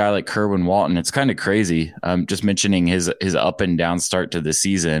looking at a guy like Kerwin Walton, it's kind of crazy. Just mentioning his up and down start to the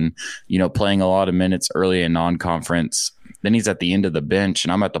season, playing a lot of minutes early in non-conference. Then he's at the end of the bench,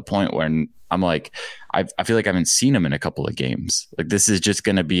 and I'm at the point where I'm like, I feel like I haven't seen him in a couple of games. Like, this is just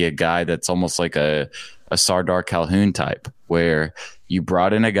going to be a guy that's almost like a Sardar Calhoun type, where you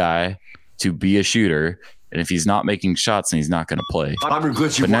brought in a guy to be a shooter, and if he's not making shots, then he's not going to play.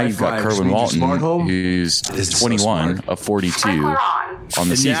 But now you've got Kerwin Walton, who's 21 of 42 on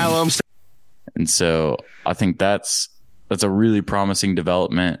the season. And so I think that's a really promising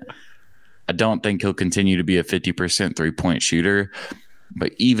development. I don't think he'll continue to be a 50% three-point shooter,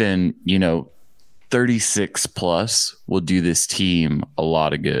 but even, 36 plus will do this team a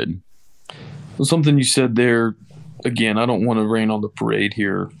lot of good. Well, something you said there, again, I don't want to rain on the parade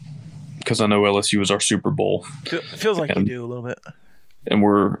here because I know LSU is our Super Bowl. It feels like you do a little bit. And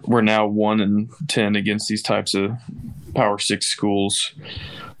we're now 1-10 against these types of Power 6 schools.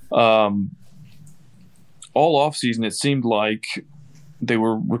 All offseason, it seemed like they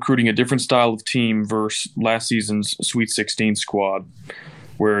were recruiting a different style of team versus last season's Sweet 16 squad,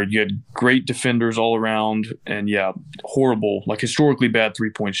 where you had great defenders all around and, horrible, like historically bad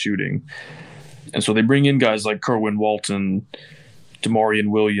three-point shooting. And so they bring in guys like Kerwin Walton, Demarion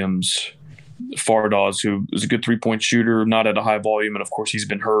Williams, Fardaws, who is a good three-point shooter, not at a high volume, and of course he's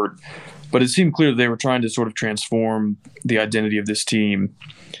been hurt. But it seemed clear that they were trying to sort of transform the identity of this team.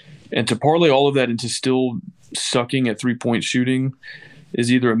 And to parlay all of that into still sucking at three-point shooting is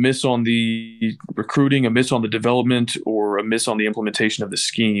either a miss on the recruiting, a miss on the development, or a miss on the implementation of the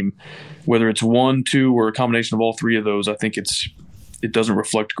scheme. Whether it's one, two, or a combination of all three of those, I think it doesn't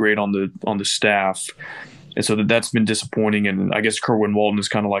reflect great on the staff. And so that's been disappointing. And I guess Kerwin Walton is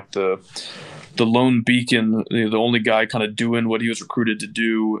kind of like the lone beacon, the only guy kind of doing what he was recruited to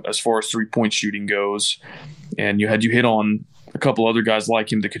do as far as three-point shooting goes. And you hit on a couple other guys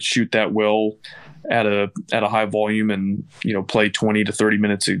like him that could shoot that well at a high volume and, play 20 to 30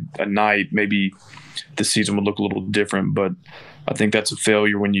 minutes a night. Maybe this season would look a little different, but I think that's a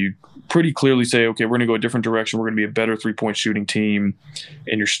failure when you pretty clearly say, okay, we're going to go a different direction. We're going to be a better three-point shooting team,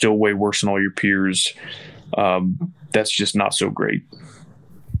 and you're still way worse than all your peers. That's just not so great.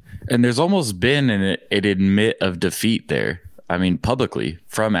 And there's almost been an admit of defeat there. I mean, publicly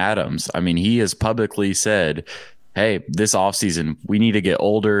from Adams. I mean, he has publicly said, hey, this offseason, we need to get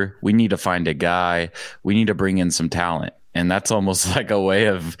older. We need to find a guy. We need to bring in some talent. And that's almost like a way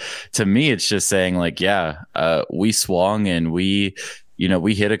of, to me, it's just saying like, we swung and we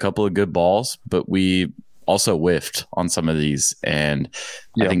hit a couple of good balls, but we also whiffed on some of these. And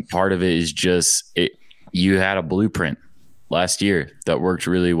I think part of it is just you had a blueprint last year that worked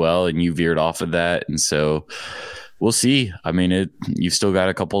really well and you veered off of that. And so we'll see. I mean, you've still got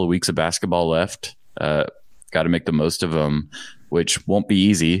a couple of weeks of basketball left. Got to make the most of them, which won't be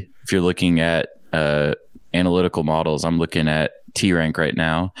easy. If you're looking at analytical models, I'm looking at T-Rank right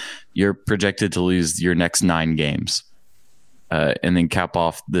now. You're projected to lose your next 9 games and then cap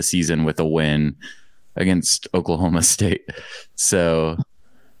off the season with a win against Oklahoma State. So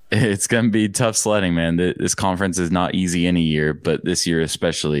it's going to be tough sledding, man. This conference is not easy any year, but this year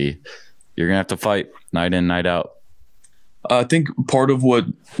especially, you're going to have to fight night in, night out. I think part of what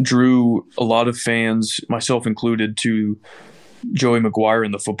drew a lot of fans, myself included, to Joey McGuire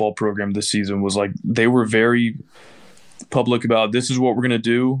in the football program this season was like they were very public about this is what we're going to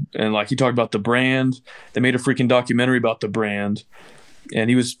do. And like he talked about the brand. They made a freaking documentary about the brand.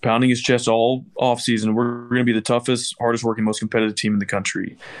 And he was pounding his chest all offseason. We're going to be the toughest, hardest working, most competitive team in the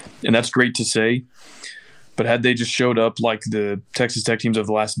country. And that's great to say. But had they just showed up like the Texas Tech teams of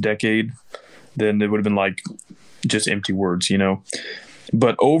the last decade, then it would have been like just empty words,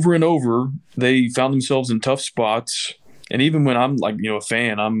 But over and over, they found themselves in tough spots. And even when I'm like, a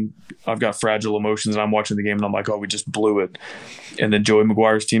fan, I'm I've got fragile emotions, and I'm watching the game, and I'm like, oh, we just blew it. And then Joey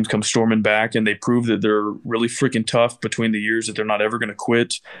McGuire's teams come storming back, and they prove that they're really freaking tough between the years, that they're not ever going to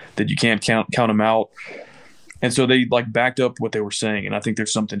quit, that you can't count them out. And so they like backed up what they were saying, and I think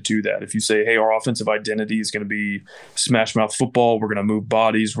there's something to that. If you say, hey, our offensive identity is going to be smash mouth football, we're going to move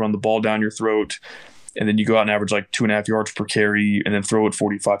bodies, run the ball down your throat, and then you go out and average like 2.5 yards per carry and then throw it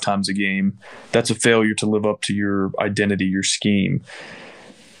 45 times a game, that's a failure to live up to your identity, your scheme.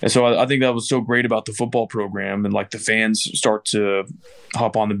 And so I think that was so great about the football program, and like the fans start to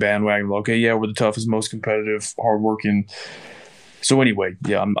hop on the bandwagon. Like, okay, yeah, we're the toughest, most competitive, hardworking. So anyway,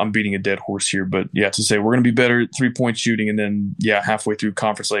 yeah, I'm beating a dead horse here, but yeah, to say we're going to be better at 3-point shooting, and then halfway through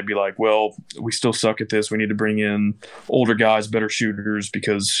conference play, be like, well, we still suck at this. We need to bring in older guys, better shooters,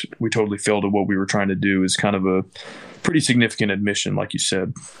 because we totally failed at what we were trying to do, is kind of a pretty significant admission, like you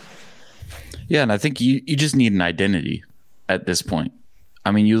said. Yeah, and I think you just need an identity at this point.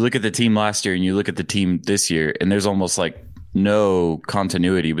 I mean, you look at the team last year and you look at the team this year, and there's almost like no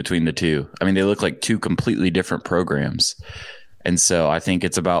continuity between the two. I mean, they look like two completely different programs. And so I think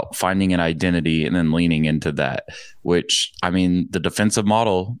it's about finding an identity and then leaning into that, which, I mean, the defensive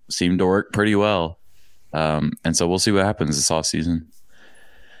model seemed to work pretty well. And so we'll see what happens this offseason.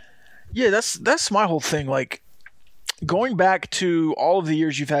 Yeah, that's my whole thing. Like, going back to all of the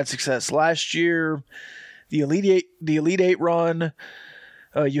years you've had success, last year, the Elite Eight run,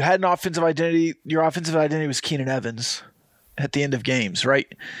 you had an offensive identity. Your offensive identity was Keenan Evans at the end of games,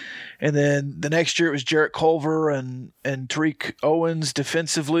 right? And then the next year it was Jarrett Culver and Tariq Owens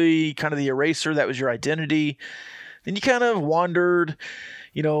defensively, kind of the eraser. That was your identity. Then you kind of wandered,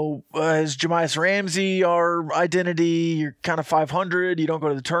 as Jahmi'us Ramsey, our identity. You're kind of 500. You don't go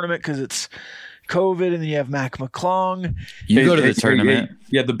to the tournament because it's COVID, and then you have Mac McClung. You go to the tournament.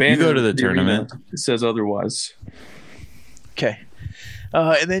 Yeah, the band. You go to the tournament. It says otherwise. Okay.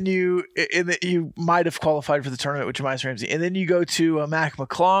 And then you might have qualified for the tournament with Jahmi'us Ramsey. And then you go to Mac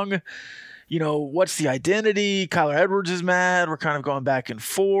McClung. What's the identity? Kyler Edwards is mad. We're kind of going back and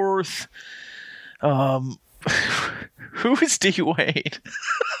forth. Who is D Wade?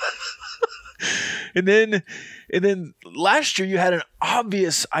 And then last year you had an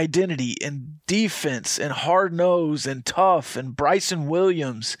obvious identity in defense and hard nose and tough and Bryson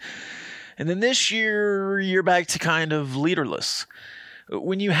Williams. And then this year you're back to kind of leaderless.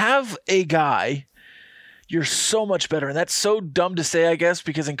 When you have a guy, you're so much better. And that's so dumb to say, I guess,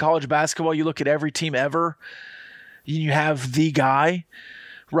 because in college basketball, you look at every team ever, you have the guy,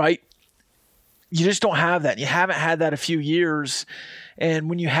 right? You just don't have that. You haven't had that a few years. And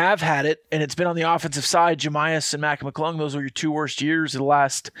when you have had it, and it's been on the offensive side, Jahmi'us and Mac McClung, those are your two worst years of the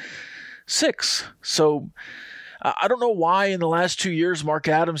last 6. So I don't know why in the last 2 years Mark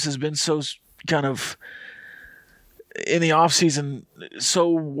Adams has been so kind of in the offseason so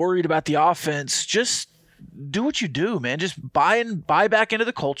worried about the offense. Just do what you do, man. Just buy back into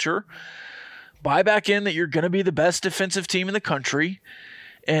the culture. Buy back in that you're going to be the best defensive team in the country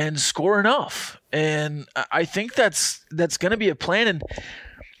and score enough. And I think that's going to be a plan. And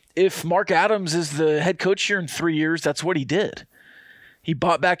if Mark Adams is the head coach here in 3 years, that's what he did. He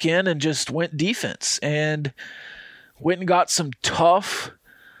bought back in and just went defense and went and got some tough,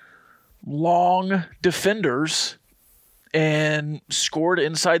 long defenders and scored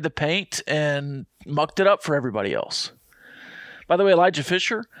inside the paint and mucked it up for everybody else. By the way, Elijah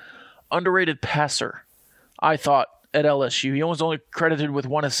Fisher, underrated passer, I thought, at LSU. He was only credited with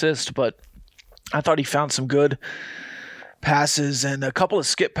 1 assist, but I thought he found some good passes and a couple of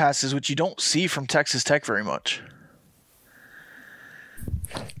skip passes, which you don't see from Texas Tech very much.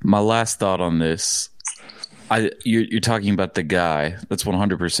 My last thought on this, you're talking about the guy. That's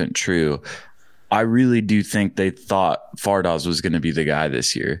 100% true. I really do think they thought Fardaws was going to be the guy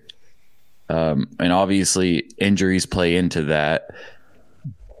this year. And obviously injuries play into that.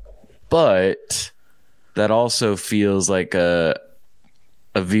 But that also feels like a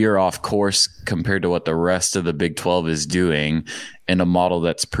veer off course compared to what the rest of the Big 12 is doing in a model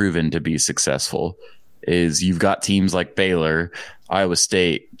that's proven to be successful. Is you've got teams like Baylor, Iowa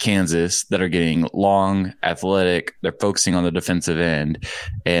State, Kansas that are getting long, athletic. They're focusing on the defensive end.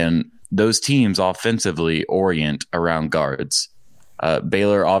 And those teams offensively orient around guards.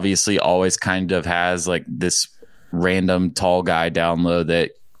 Baylor obviously always kind of has like this random tall guy down low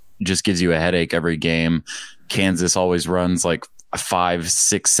that just gives you a headache every game. Kansas always runs like 5,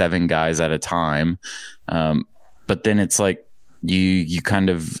 6, 7 guys at a time. But then it's like you kind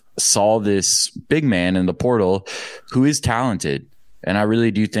of saw this big man in the portal who is talented. And I really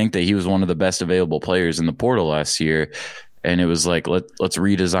do think that he was one of the best available players in the portal last year. And it was like, let's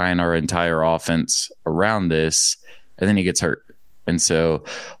redesign our entire offense around this. And then he gets hurt. And so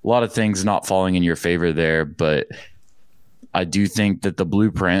a lot of things not falling in your favor there, but I do think that the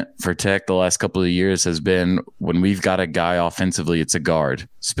blueprint for Tech the last couple of years has been when we've got a guy offensively, it's a guard,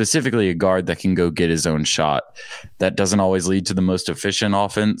 specifically a guard that can go get his own shot. That doesn't always lead to the most efficient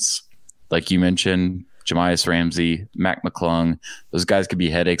offense. Like you mentioned, Jamias Ramsey, Mac McClung, those guys could be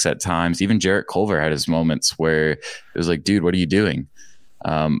headaches at times. Even Jarrett Culver had his moments where it was like, dude, what are you doing?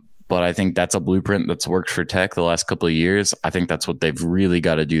 But I think that's a blueprint that's worked for Tech the last couple of years. I think that's what they've really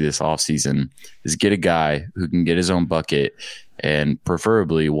got to do this offseason is get a guy who can get his own bucket and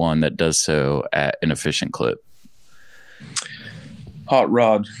preferably one that does so at an efficient clip. Hot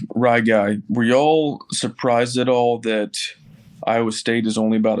Rod, Rye Guy, were y'all surprised at all that Iowa State is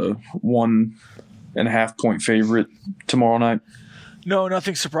only about a 1.5 point favorite tomorrow night? No,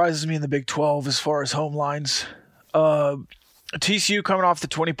 nothing surprises me in the Big 12 as far as home lines. TCU coming off the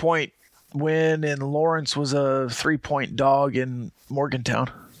 20-point win, and Lawrence was a 3-point dog in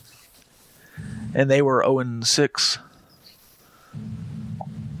Morgantown. And they were 0-6.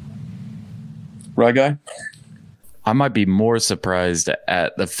 Right, Guy? I might be more surprised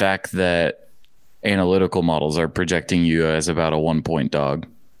at the fact that analytical models are projecting you as about a 1-point dog.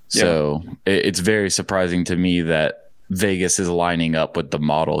 Yeah. So it's very surprising to me that Vegas is lining up with the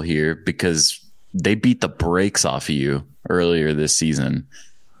model here because they beat the brakes off of you earlier this season.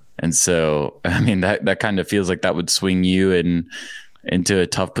 And so, I mean, that kind of feels like that would swing you into a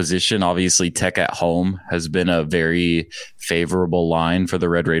tough position. Obviously, Tech at home has been a very favorable line for the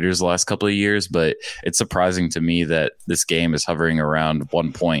Red Raiders the last couple of years, but it's surprising to me that this game is hovering around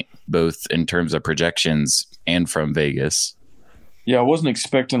 1 point, both in terms of projections and from Vegas. Yeah, I wasn't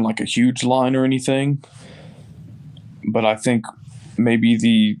expecting like a huge line or anything, but I think maybe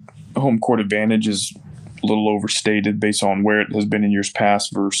the home court advantage is a little overstated based on where it has been in years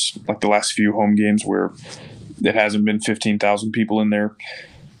past versus like the last few home games where it hasn't been 15,000 people in there.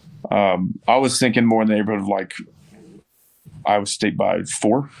 I was thinking more in the neighborhood of like Iowa State by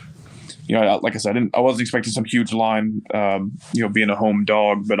 4. You know, like I said, I wasn't expecting some huge line, being a home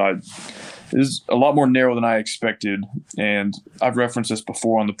dog, but it is a lot more narrow than I expected. And I've referenced this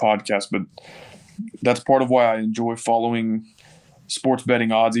before on the podcast, but that's part of why I enjoy following sports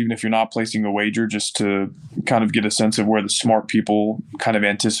betting odds, even if you're not placing a wager, just to kind of get a sense of where the smart people kind of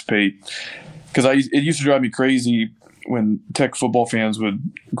anticipate. Because it used to drive me crazy when Tech football fans would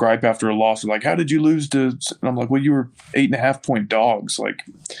gripe after a loss. Like, how did you lose to? And I'm like, well, you were 8.5 point dogs. Like,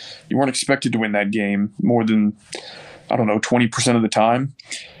 you weren't expected to win that game more than, 20% of the time.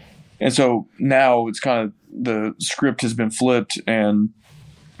 And so now it's kind of the script has been flipped and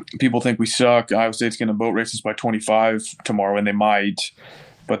people think we suck. Iowa State's going to boat race us by 25 tomorrow, and they might.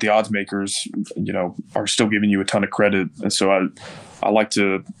 But the odds makers, are still giving you a ton of credit. And so I like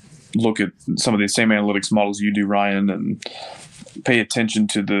to look at some of the same analytics models you do, Ryan, and pay attention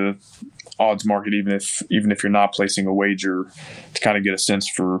to the odds market, even if you're not placing a wager, to kind of get a sense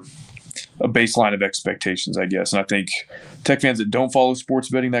for a baseline of expectations, I guess. And I think Tech fans that don't follow sports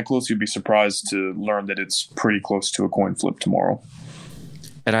betting that closely would be surprised to learn that it's pretty close to a coin flip tomorrow.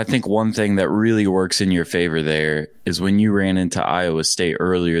 And I think one thing that really works in your favor there is when you ran into Iowa State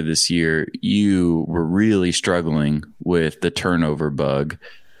earlier this year, you were really struggling with the turnover bug.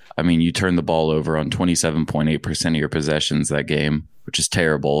 I mean, you turned the ball over on 27.8% of your possessions that game, which is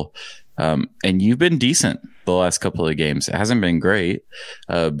terrible. And you've been decent the last couple of games. It hasn't been great,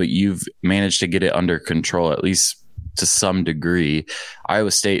 but you've managed to get it under control, at least to some degree. Iowa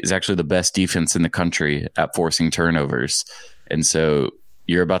State is actually the best defense in the country at forcing turnovers. And so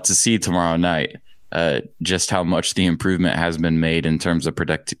you're about to see tomorrow night just how much the improvement has been made in terms of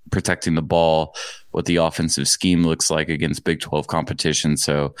protecting the ball, what the offensive scheme looks like against Big 12 competition.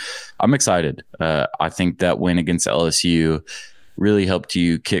 So I'm excited. I think that win against LSU really helped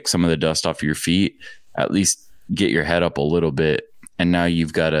you kick some of the dust off your feet, at least get your head up a little bit. And now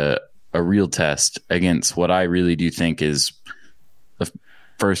you've got a real test against what I really do think is the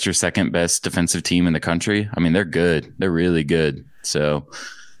first or second best defensive team in the country. I mean, they're good. They're really good. So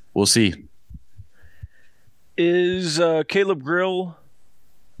we'll see. Is Caleb Grill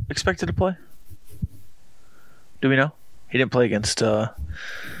expected to play? Do we know? He didn't play against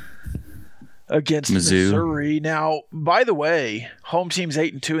Missouri. Now, by the way, home team's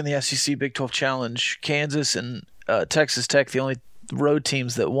 8-2 in the SEC Big 12 Challenge. Kansas and Texas Tech, the only road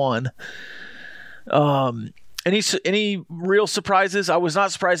teams that won. Any real surprises? I was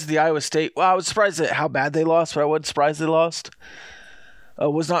not surprised at the Iowa State. Well, I was surprised at how bad they lost, but I wasn't surprised they lost.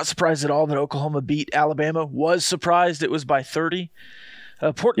 Was not surprised at all that Oklahoma beat Alabama. Was surprised it was by 30.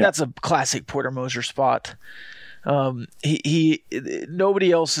 That's a classic Porter Moser spot.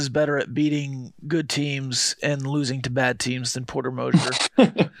 Nobody else is better at beating good teams and losing to bad teams than Porter Mosier.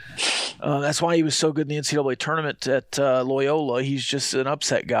 That's why he was so good in the NCAA tournament at Loyola. He's just an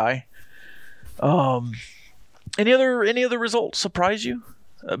upset guy. Any other results surprise you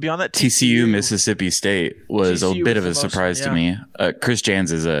beyond that? TCU Mississippi State was a bit of a surprise to me. Chris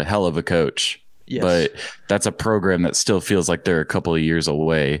Jans is a hell of a coach. Yes. But that's a program that still feels like they're a couple of years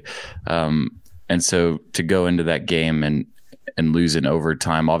away. And so to go into that game and lose in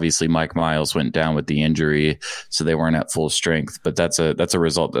overtime, obviously Mike Miles went down with the injury, so they weren't at full strength. But that's a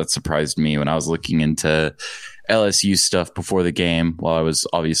result that surprised me when I was looking into LSU stuff before the game, while I was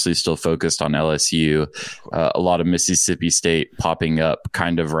obviously still focused on LSU. A lot of Mississippi State popping up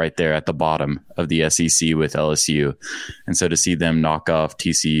kind of right there at the bottom of the SEC with LSU. And so to see them knock off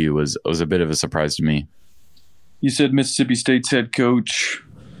TCU was a bit of a surprise to me. You said Mississippi State's head coach,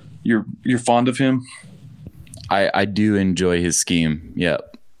 you're fond of him? I do enjoy his scheme. Yeah.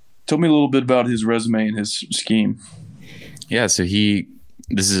 Tell me a little bit about his resume and his scheme. Yeah, so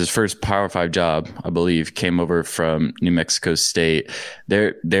this is his first Power 5 job, I believe. Came over from New Mexico State.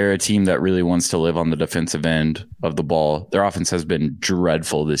 They're a team that really wants to live on the defensive end of the ball. Their offense has been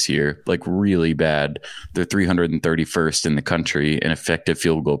dreadful this year, like really bad. They're 331st in the country in effective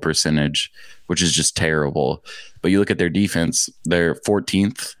field goal percentage, which is just terrible. But you look at their defense, they're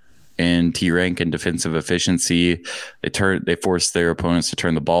 14th in T rank in defensive efficiency. They force their opponents to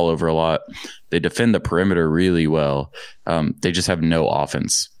turn the ball over a lot. They defend the perimeter really well. They just have no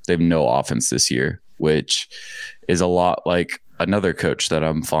offense. They have no offense this year, which is a lot like another coach that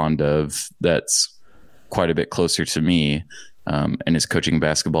I'm fond of that's quite a bit closer to me, and is coaching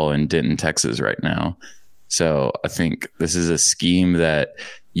basketball in Denton, Texas right now. So I think this is a scheme that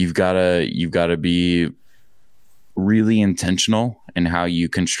you've got to be really intentional in how you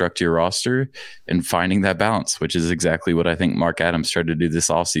construct your roster and finding that balance, which is exactly what I think Mark Adams tried to do this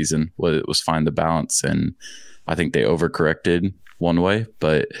offseason. Was find the balance, and I think they overcorrected one way.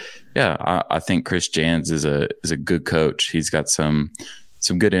 But yeah, I think Chris Jans is a good coach. He's got some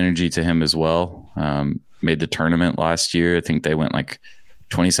good energy to him as well. Made the tournament last year. I think they went like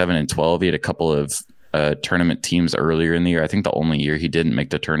 27-12. He had a couple of tournament teams earlier in the year. I think the only year he didn't make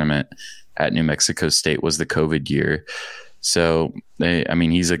the tournament at New Mexico State was the COVID year. So,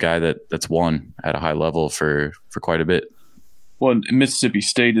 he's a guy that's won at a high level for quite a bit. Well, Mississippi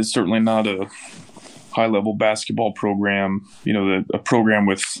State is certainly not a high-level basketball program. A program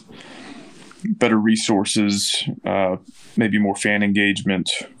with better resources, maybe more fan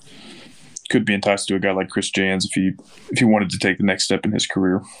engagement, could be enticed to a guy like Chris Jans if he wanted to take the next step in his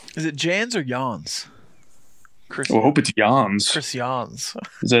career. Is it Jans or Jans? I hope it's Jans. Chris Jans.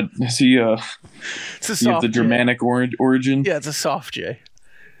 Is he? It's a soft the Germanic origin. Yeah, it's a soft J.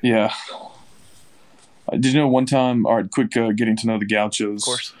 Yeah. Did you know one time? All right, quick getting to know the Gauchos. Of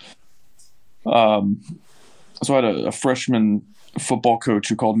course. So I had a freshman football coach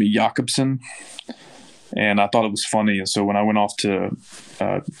who called me Jakobsen, and I thought it was funny. And so when I went off to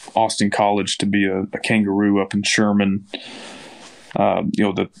Austin College to be a kangaroo up in Sherman,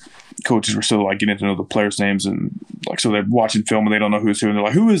 the coaches were still like getting to know the players' names, and like so they're watching film and they don't know who's who, and they're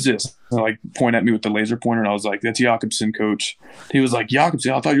like, "Who is this?" And they like point at me with the laser pointer, and I was like, "That's Jakobsen, coach." He was like,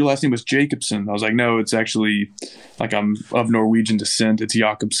 "Jakobsen? I thought your last name was Jacobson." I was like, "No, it's actually like I'm of Norwegian descent. It's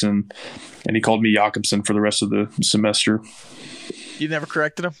Jakobsen." And he called me Jakobsen for the rest of the semester. You never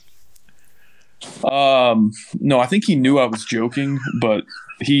corrected him? No, I think he knew I was joking, but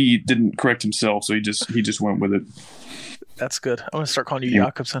he didn't correct himself, so he just went with it. That's good. I'm going to start calling you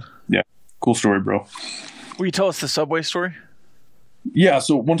Jakobsen. Yeah. Cool story, bro. Will you tell us the Subway story? Yeah.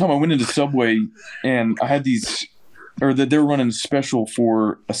 So one time I went into Subway and I had they were running a special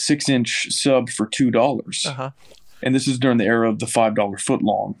for a 6-inch sub for $2. Uh-huh. And this is during the era of the $5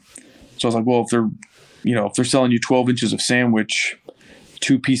 footlong. So I was like, well, if they're selling you 12 inches of sandwich,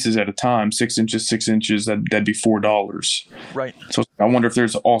 2 pieces at a time, 6 inches, that'd be $4. Right. So I wonder if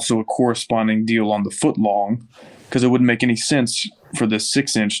there's also a corresponding deal on the footlong, because it wouldn't make any sense for the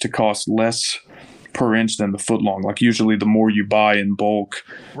 6-inch to cost less per inch than the footlong. Like usually the more you buy in bulk,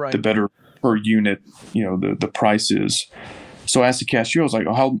 right, the better per unit, the price is. So I asked the cashier, I was like,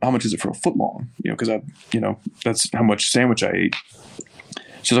 oh, how much is it for a footlong? Because that's how much sandwich I ate.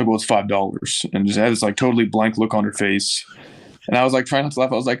 She's like, well, it's $5. And just had this like totally blank look on her face. And I was like, trying not to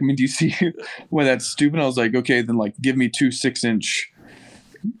laugh. I was like, do you see why that's stupid? I was like, okay, then like give me 2 6-inch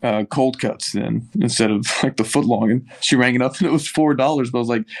cold cuts then instead of like the footlong. And she rang it up and it was $4. But I was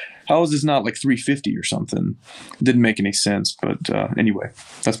like, how is this not like $3.50 or something? It didn't make any sense. But anyway,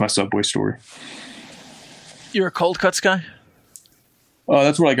 that's my Subway story. You're a cold cuts guy?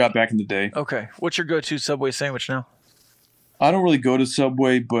 That's what I got back in the day. Okay. What's your go-to Subway sandwich now? I don't really go to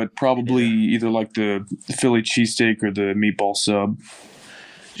Subway, but probably either like the Philly cheesesteak or the meatball sub.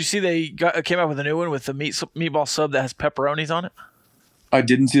 Did you see they came out with a new one with the meatball sub that has pepperonis on it? I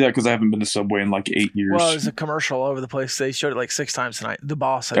didn't see that because I haven't been to Subway in like 8 years. Well, there's a commercial all over the place. They showed it like 6 times tonight. The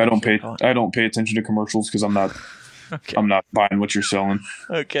Boss. I don't pay attention to commercials because I'm not Okay. I'm not buying what you're selling.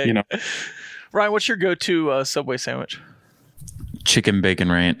 Okay. You know. Ryan, what's your go-to Subway sandwich? Chicken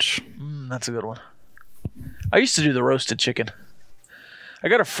bacon ranch. That's a good one. I used to do the roasted chicken. I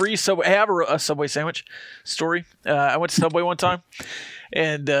got a free Subway. I have a Subway sandwich story. I went to Subway one time,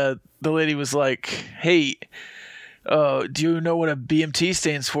 and the lady was like, "Hey, do you know what a BMT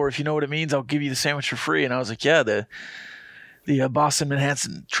stands for? If you know what it means, I'll give you the sandwich for free." And I was like, "Yeah, the Boston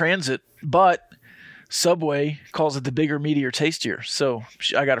Manhattan Transit, but Subway calls it the bigger, meatier, tastier." So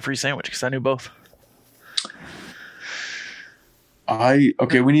I got a free sandwich because I knew both. We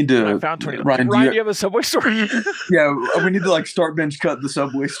need to. I found 20. Ryan, do you have a Subway story? Yeah, we need to like start bench cut the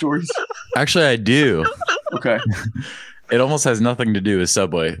Subway stories. Actually, I do. Okay. It almost has nothing to do with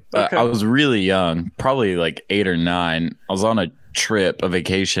Subway. Okay. I was really young, probably like 8 or 9. I was on a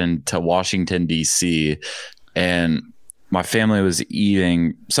vacation to Washington, D.C., and my family was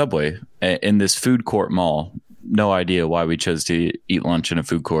eating Subway in this food court mall. No idea why we chose to eat lunch in a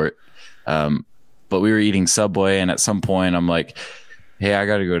food court. But we were eating Subway, and at some point I'm like, hey, I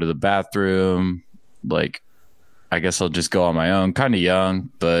got to go to the bathroom. Like, I guess I'll just go on my own. Kind of young,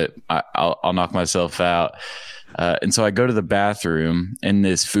 but I'll knock myself out. And so I go to the bathroom in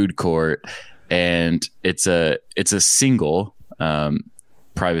this food court, and it's a single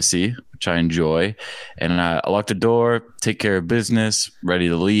privacy, which I enjoy. And I lock the door, take care of business, ready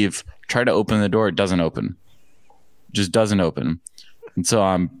to leave. Try to open the door. It doesn't open. Just doesn't open. And so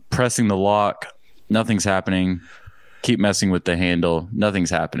I'm pressing the lock. Nothing's happening. Keep messing with the handle. Nothing's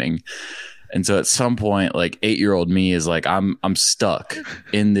happening. And so at some point, like 8-year-old me is like, I'm stuck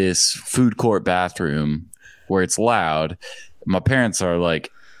in this food court bathroom where it's loud. My parents are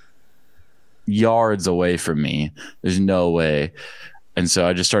like yards away from me. There's no way. And so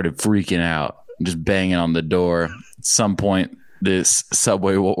I just started freaking out, just banging on the door. At some point, this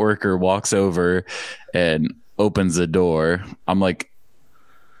Subway worker walks over and opens the door. I'm like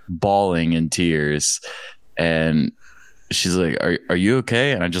bawling in tears, and she's like, are you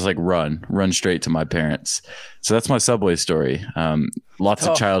okay? And I just like run straight to my parents. So that's my Subway story. Lots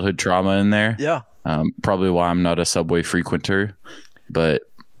of childhood trauma in there. Yeah. Probably why I'm not a Subway frequenter, but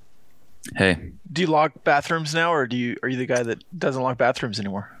hey. Do you lock bathrooms now, or are you the guy that doesn't lock bathrooms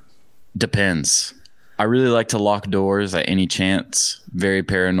anymore? Depends. I really like to lock doors at any chance. Very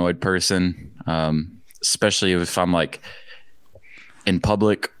paranoid person, especially if I'm like in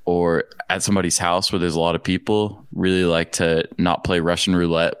public or at somebody's house where there's a lot of people. Really like to not play Russian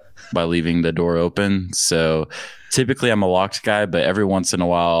roulette by leaving the door open. So typically I'm a locked guy, but every once in a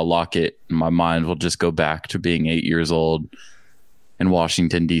while I'll lock it. And my mind will just go back to being 8 years old in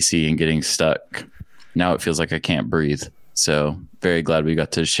Washington, D.C. and getting stuck. Now it feels like I can't breathe. So very glad we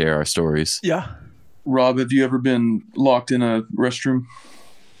got to share our stories. Yeah. Rob, have you ever been locked in a restroom?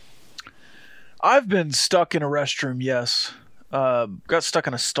 I've been stuck in a restroom, yes. Got stuck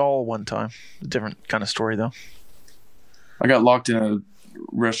in a stall one time. Different kind of story, though. I got locked in a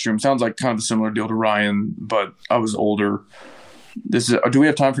restroom. Sounds like kind of a similar deal to Ryan, but I was older. Do we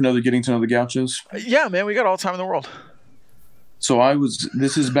have time for getting to know the Gauchos? Yeah, man, we got all the time in the world. So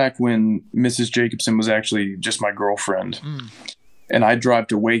this is back when Mrs. Jacobson was actually just my girlfriend. And I drive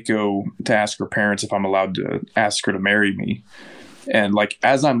to Waco to ask her parents if I'm allowed to ask her to marry me. And like,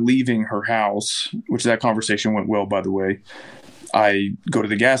 as I'm leaving her house, which that conversation went well, by the way, I go to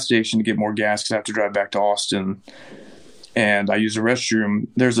the gas station to get more gas because I have to drive back to Austin. And I use the restroom.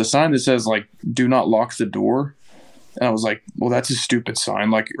 There's a sign that says like, do not lock the door. And I was like, well, that's a stupid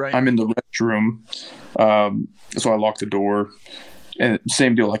sign. Like, right. I'm in the restroom. So I lock the door. And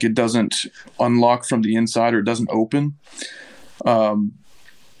same deal, like it doesn't unlock from the inside or it doesn't open.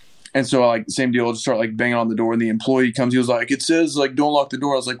 And so like same deal, I'll just start like banging on the door, and the employee comes, he was like, it says like don't lock the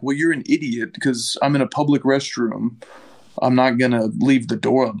door. I was like, well, you're an idiot because I'm in a public restroom. I'm not gonna leave the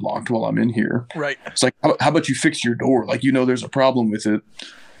door unlocked while I'm in here. Right. It's like, how about you fix your door? Like, there's a problem with it.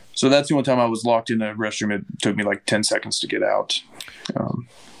 So that's the only time I was locked in a restroom. It took me like 10 seconds to get out.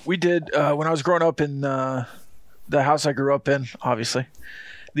 We did when I was growing up in the house I grew up in, obviously.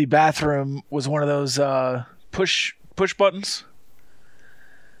 The bathroom was one of those push buttons.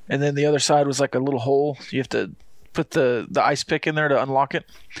 And then the other side was like a little hole. You have to put the ice pick in there to unlock it.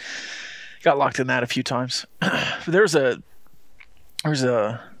 Got locked in that a few times. There's a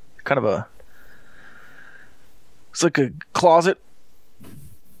kind of it's like a closet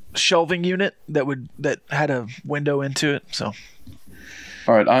shelving unit that had a window into it. So,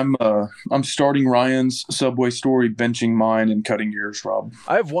 all right, I'm starting Ryan's Subway story, benching mine, and cutting yours, Rob.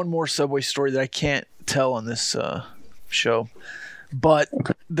 I have one more Subway story that I can't tell on this show, but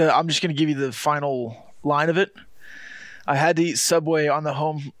I'm just going to give you the final line of it. I had to eat Subway on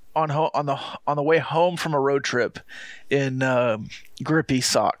the way home from a road trip in grippy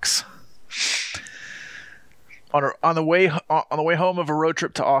socks. On the way home of a road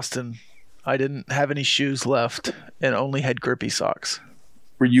trip to Austin, I didn't have any shoes left and only had grippy socks.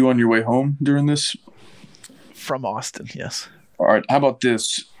 Were you on your way home during this? From Austin, yes. All right. How about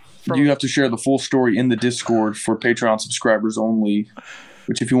this? You have to share the full story in the Discord for Patreon subscribers only,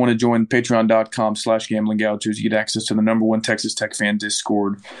 which if you want to join patreon.com/GamblingGauchos, you get access to the #1 Texas Tech fan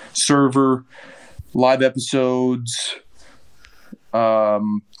Discord server, live episodes,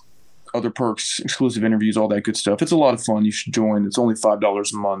 other perks, exclusive interviews, all that good stuff. It's a lot of fun. You should join. It's only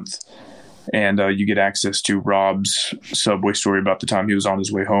 $5 a month. And you get access to Rob's Subway story about the time he was on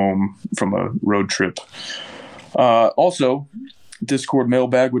his way home from a road trip. Also, Discord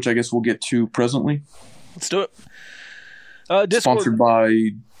mailbag, which I guess we'll get to presently. Let's do it. Discord. Sponsored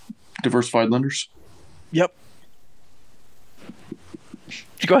by Diversified Lenders. Yep.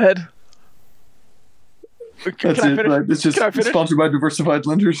 Go ahead. That's it, right? It's just sponsored by Diversified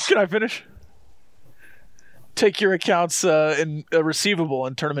Lenders. Can I finish? Take your accounts in receivable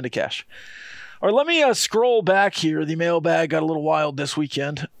and turn them into cash. All right, let me scroll back here. The mailbag got a little wild this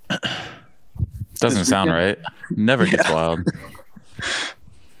weekend. Doesn't sound right. Never gets wild.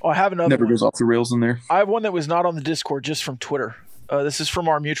 Oh, I have another Never one. Goes off the rails in there. I have one that was not on the Discord, just from Twitter. This is from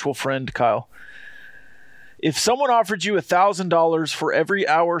our mutual friend, Kyle. If someone offered you $1,000 for every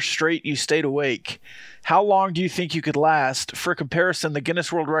hour straight you stayed awake, how long do you think you could last? For comparison, the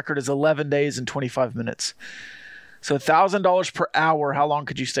Guinness World Record is 11 days and 25 minutes. So $1,000 per hour, how long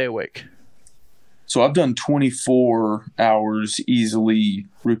could you stay awake? So I've done 24 hours easily,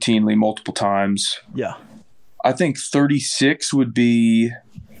 routinely, multiple times. Yeah. I think 36 would be,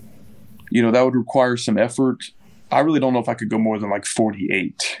 that would require some effort. I really don't know if I could go more than like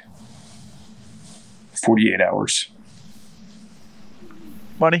 48 hours.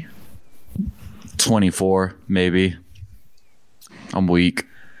 Money? 24, maybe. I'm weak.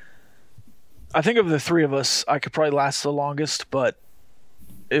 I think of the three of us, I could probably last the longest, but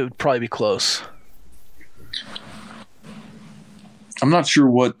it would probably be close. I'm not sure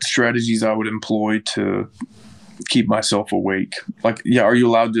what strategies I would employ to keep myself awake. Like, are you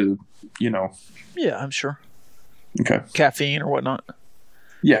allowed to, Yeah, I'm sure. Okay. Caffeine or whatnot?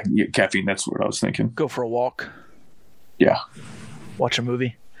 Yeah, caffeine. That's what I was thinking. Go for a walk. Yeah. Watch a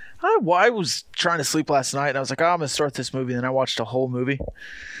movie. I was trying to sleep last night, and I was like, I'm going to start this movie. And then I watched a whole movie.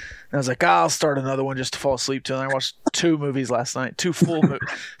 And I was like, I'll start another one just to fall asleep to. And I watched 2 movies last night. 2 full movies.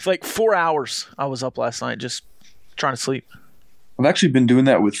 It's like 4 hours I was up last night just trying to sleep. I've actually been doing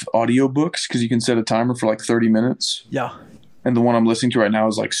that with audiobooks because you can set a timer for like 30 minutes. Yeah. And the one I'm listening to right now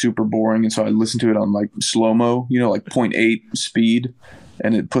is like super boring. And so I listen to it on like slow-mo, like 0.8 speed.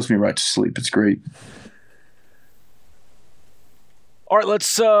 And it puts me right to sleep. It's great. All right,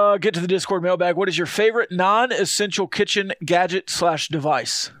 let's get to the Discord mailbag. What is your favorite non-essential kitchen gadget /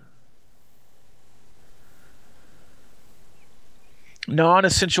 device?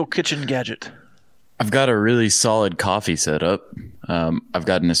 Non-essential kitchen gadget. I've got a really solid coffee setup. I've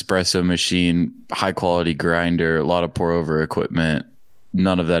got an espresso machine, high quality grinder, a lot of pour over equipment.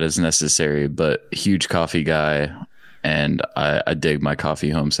 None of that is necessary, but huge coffee guy, and I dig my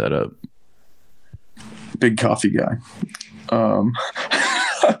coffee home setup. Big coffee guy.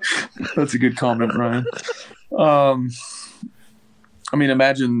 That's a good comment, Ryan.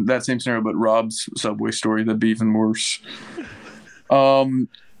 Imagine that same scenario, but Rob's Subway story. That'd be even worse.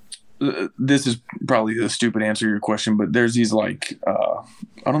 This is probably a stupid answer to your question, but there's these like, I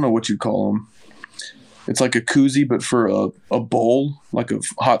don't know what you call them. It's like a koozie, but for a bowl, like of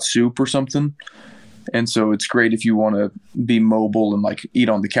hot soup or something. And so it's great if you want to be mobile and like eat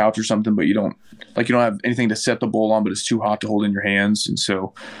on the couch or something, but you don't have anything to set the bowl on, but it's too hot to hold in your hands. And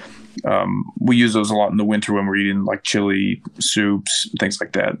so we use those a lot in the winter when we're eating like chili soups, things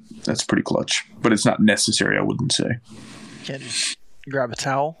like that. That's pretty clutch, but it's not necessary, I wouldn't say. Can't just grab a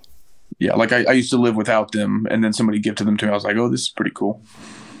towel? Yeah, like I used to live without them, and then somebody gifted them to me. I was like, oh, this is pretty cool.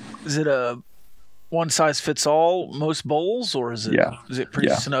 Is it a one-size-fits-all most bowls, or is it pretty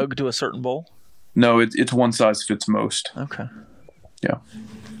snug to a certain bowl? No, it's one size fits most. Okay. Yeah.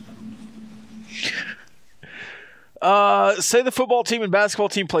 Say the football team and basketball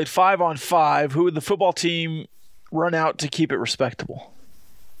team played 5-on-5. Who would the football team run out to keep it respectable?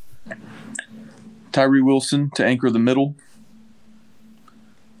 Tyree Wilson to anchor the middle.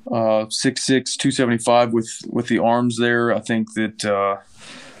 6'6", 275 with the arms there. I think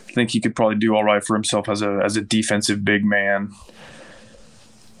he could probably do all right for himself as a defensive big man.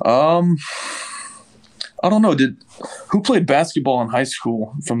 I don't know. Who played basketball in high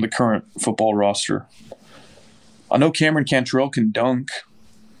school from the current football roster? I know Cameron Cantrell can dunk.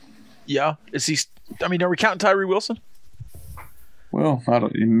 Yeah. Are we counting Tyree Wilson? Well,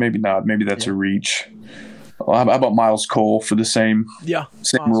 maybe not. Maybe that's a reach. How about Miles Cole for the same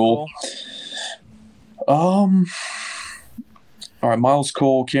role? All right, Miles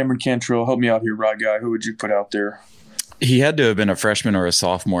Cole, Cameron Cantrell. Help me out here, Rod Guy. Who would you put out there? He had to have been a freshman or a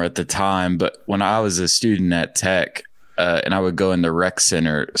sophomore at the time, but when I was a student at Tech and I would go in the rec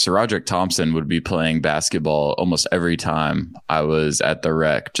center, Sir Roderick Thompson would be playing basketball almost every time I was at the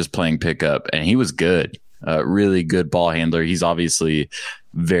rec, just playing pickup, and he was good, really good ball handler. He's obviously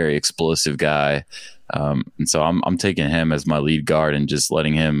very explosive guy. And so I'm taking him as my lead guard and just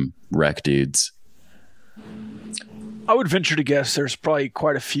letting him wreck dudes. I would venture to guess there's probably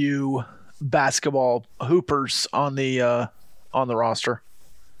quite a few basketball hoopers on the roster.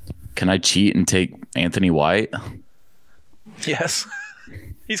 Can I cheat and take Anthony White? Yes,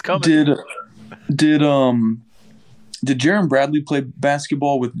 he's coming. Did Jaron Bradley play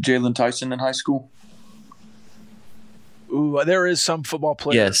basketball with Jalen Tyson in high school? Ooh, there is some football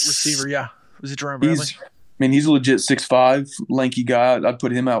player, yes. Receiver. Yeah, was it Jaron Bradley? He's a legit 6'5", lanky guy. I'd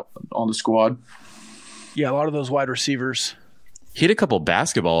put him out on the squad. Yeah, a lot of those wide receivers. He had a couple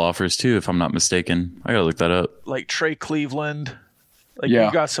basketball offers too, if I'm not mistaken. I gotta look that up. Like Trey Cleveland.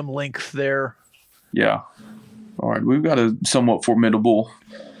 You've got some length there. Yeah. All right, we've got a somewhat formidable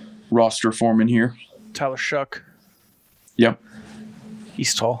roster forming here. Tyler Shuck. Yep.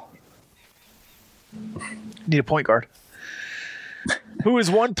 He's tall. Need a point guard. Who is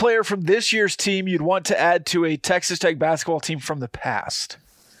one player from this year's team you'd want to add to a Texas Tech basketball team from the past?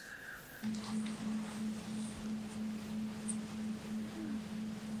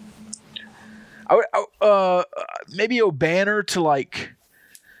 Maybe O'Banner to like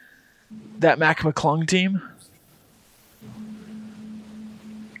that Mac McClung team.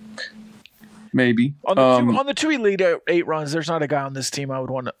 Maybe on the two Elite Eight runs, there's not a guy on this team I would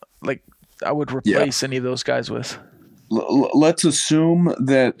want to I would replace any of those guys with. Let's assume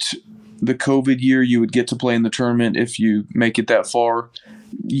that the COVID year you would get to play in the tournament if you make it that far.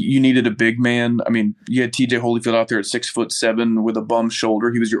 You needed a big man. I mean, you had TJ Holyfield out there at 6'7" with a bum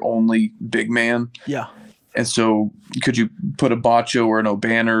shoulder. He was your only big man. Yeah. And so could you put a Bacho or an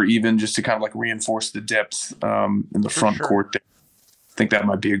O'Banner even just to kind of like reinforce the depth in the front court there? I think that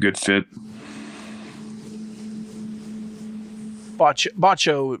might be a good fit.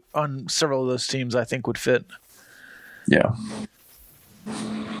 Bacho on several of those teams I think would fit. Yeah.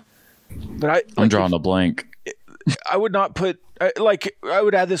 But I'm drawing a blank. I would not put I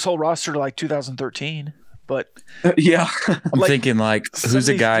would add this whole roster to like 2013, but yeah. I'm thinking who's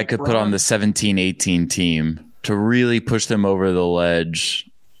a guy I could put on the 17-18 team to really push them over the ledge,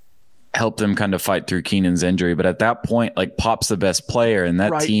 help them kind of fight through Keenan's injury. But at that point, Pop's the best player, and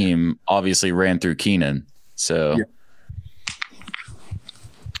that team obviously ran through Keenan. So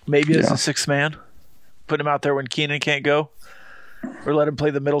maybe as a sixth man, put him out there when Keenan can't go, or let him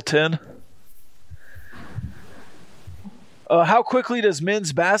play the middle 10. How quickly does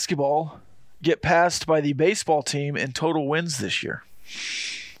men's basketball get passed by the baseball team in total wins this year?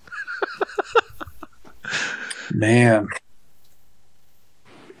 Man.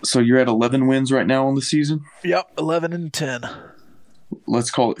 So you're at 11 wins right now on the season? Yep, 11 and 10. Let's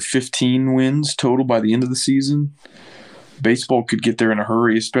call it 15 wins total by the end of the season. Baseball could get there in a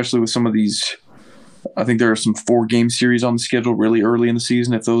hurry, especially with some of these. I think there are some 4-game series on the schedule really early in the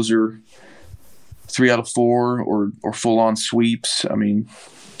season. If those are 3 out of 4 or full on sweeps, I mean,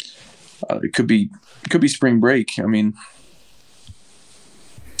 it could be spring break. I mean,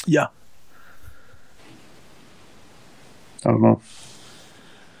 yeah. I don't know.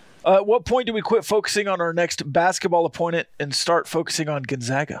 At what point do we quit focusing on our next basketball opponent and start focusing on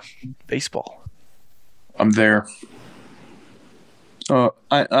Gonzaga baseball? I'm there.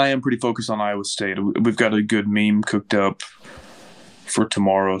 I am pretty focused on Iowa State. We've got a good meme cooked up for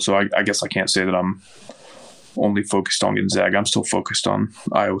tomorrow, so I guess I can't say that I'm only focused on Gonzaga. I'm still focused on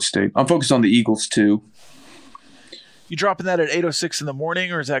Iowa State. I'm focused on the Eagles too. You dropping that at 8:06 in the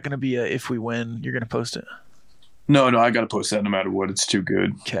morning, or is that going to be a if we win, you're going to post it? No, I got to post that no matter what. It's too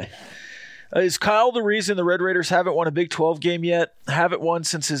good. Okay. Is Kyle the reason the Red Raiders haven't won a Big 12 game yet? Haven't won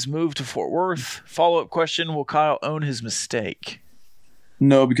since his move to Fort Worth? Follow-up question, will Kyle own his mistake?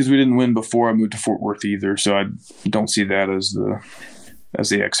 No, because we didn't win before I moved to Fort Worth either, so I don't see that as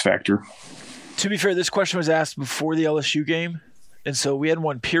the X factor. To be fair, this question was asked before the LSU game, And so we had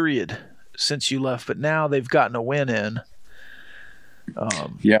one period since you left, but now they've gotten a win in.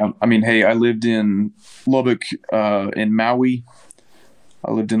 Yeah, I mean, hey, I lived in Lubbock, in Maui.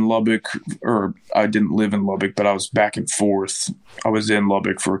 I lived in Lubbock, or I didn't live in Lubbock, but I was back and forth. I was in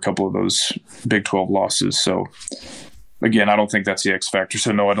Lubbock for a couple of those Big 12 losses. So, again, I don't think that's the X factor.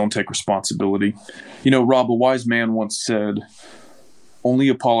 So, no, I don't take responsibility. You know, Rob, a wise man once said, only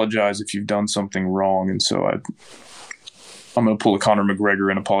apologize if you've done something wrong. And so I'm going to pull a Conor McGregor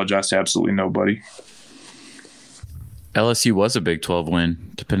and apologize to absolutely nobody. LSU was a Big 12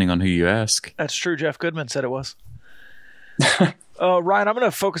 win, depending on who you ask. That's true. Jeff Goodman said it was. Ryan, I'm going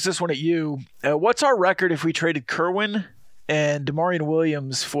to focus this one at you. What's our record if we traded Kerwin and DeMarion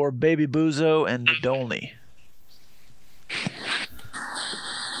Williams for Baby Buzo and Nadolny?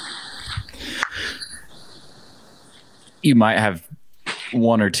 You might have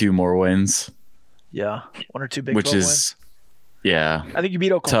one or two more wins. Yeah, one or two Big 12 which is wins. Yeah. I think you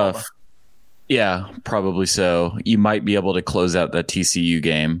beat Oklahoma. Tough. Yeah, probably so. You might be able to close out that TCU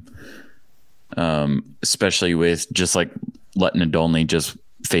game, especially with just like letting Nadolny just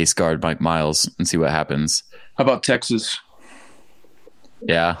face guard Mike Miles and see what happens. How about Texas?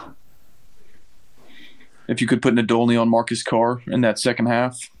 Yeah. If you could put Nadolny on Marcus Carr in that second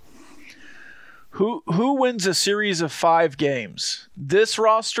half. Who wins a series of 5 games? This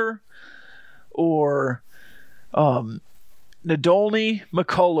roster or Nadolny,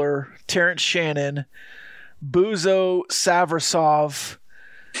 McCullough, Terrence Shannon, Buzo, Savrasov,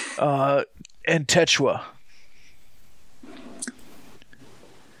 and Techua.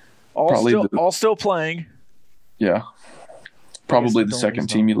 All still playing. Yeah. Probably the second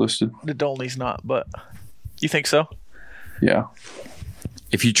team you listed. Nadolny's not, but you think so? Yeah.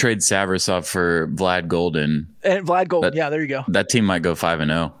 If you trade Savrasov for Vlad Golden. And Vlad Golden, yeah, there you go. That team might go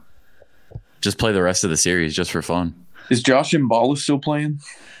 5-0. Just play the rest of the series just for fun. Is Josh Mballa still playing?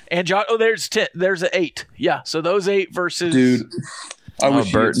 And there's 10. There's an 8. Yeah, so those 8 versus. Dude, I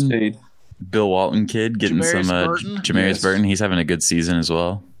wish Burton, he had stayed. Bill Walton kid getting Jamarius some Burton? Jamarius Burton. He's having a good season as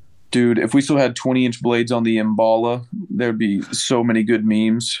well. Dude, if we still had 20-inch blades on the Mballa, there'd be so many good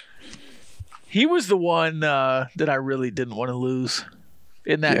memes. He was the one that I really didn't want to lose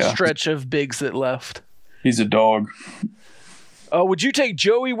in that stretch of bigs that left. He's a dog. Would you take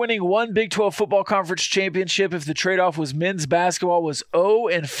Joey winning one Big 12 football conference championship if the trade-off was men's basketball was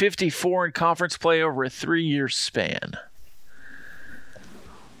 0-54 in conference play over a 3-year span?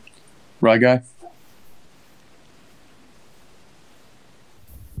 Right, guy?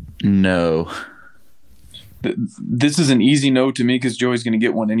 No. This is an easy no to me because Joey's going to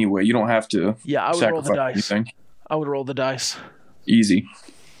get one anyway. You don't have to I would roll the dice. anything. I would roll the dice. Easy.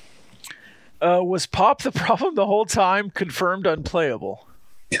 Was Pop the problem the whole time? Confirmed unplayable.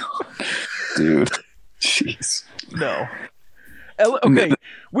 Dude. Jeez. No. Okay,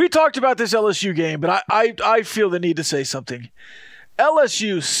 we talked about this LSU game, but I feel the need to say something.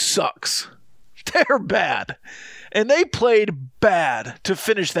 LSU sucks. They're bad. And they played bad to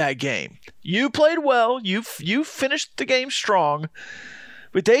finish that game. You played well. You finished the game strong.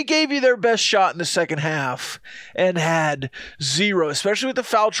 But they gave you their best shot in the second half and had 0, especially with the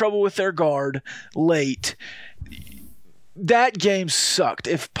foul trouble with their guard late. That game sucked.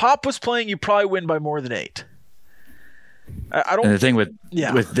 If Pop was playing, you probably win by more than 8. I don't. And the thing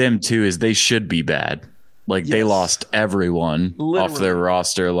with them too is they should be bad. Like they lost everyone off their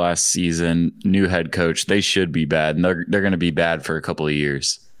roster last season. New head coach. They should be bad, and they're going to be bad for a couple of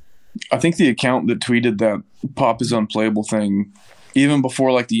years. I think the account that tweeted that Pop is unplayable thing, even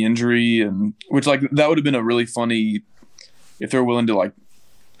before like the injury, and which like that would have been a really funny if they're willing to like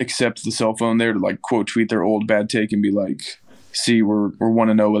accept the cell phone there to like quote tweet their old bad take and be like, "See, we're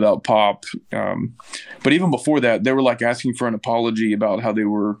 1-0 without Pop." But even before that, they were like asking for an apology about how they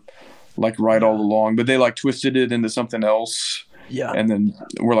were like right all along, but they like twisted it into something else. Yeah, and then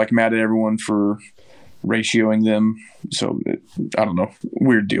we're like mad at everyone for ratioing them. So I don't know,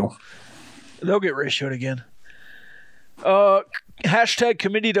 weird deal. They'll get ratioed again. Hashtag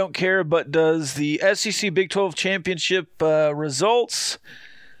committee don't care, but does the SEC Big 12 championship results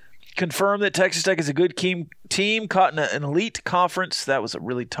confirm that Texas Tech is a good team caught in an elite conference? That was a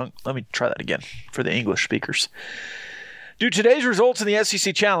really let me try that again for the English speakers. Do today's results in the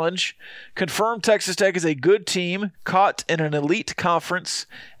SEC Challenge confirm Texas Tech is a good team caught in an elite conference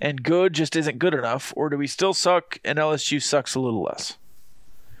and good just isn't good enough, or do we still suck and LSU sucks a little less?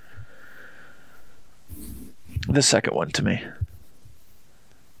 The second one to me.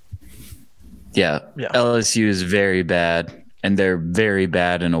 Yeah. LSU is very bad, and they're very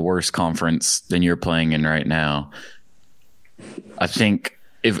bad in a worse conference than you're playing in right now. I think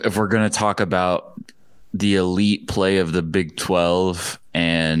if we're going to talk about the elite play of the Big 12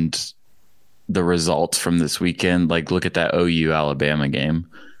 and the results from this weekend, like look at that OU Alabama game.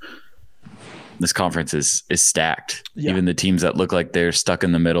 This conference is stacked. Yeah. Even the teams that look like they're stuck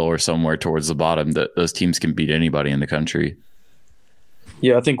in the middle or somewhere towards the bottom, those teams can beat anybody in the country.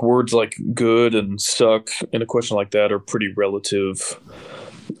 Yeah, I think words like good and suck in a question like that are pretty relative.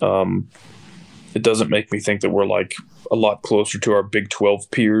 It doesn't make me think that we're like a lot closer to our Big 12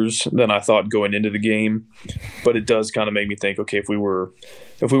 peers than I thought going into the game. But it does kind of make me think, okay, if we were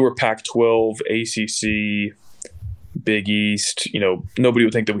Pac-12, ACC, Big East, nobody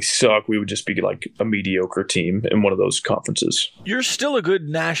would think that we suck. We would just be like a mediocre team in one of those conferences. You're still a good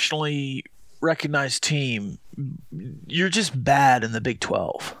nationally recognized team. You're just bad in the Big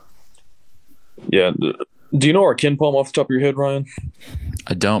 12. Yeah. Do you know our Ken Palm off the top of your head, Ryan?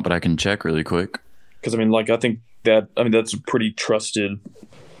 I don't, but I can check really quick. Because I think that's a pretty trusted.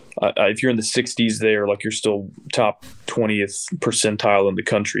 If you're in the 60s there, like you're still top 20th percentile in the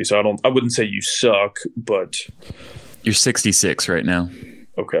country. So I wouldn't say you suck, but you're 66 right now.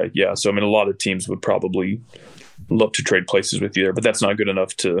 Okay, yeah. So a lot of teams would probably love to trade places with you there, but that's not good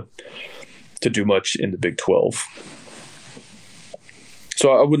enough to do much in the Big 12.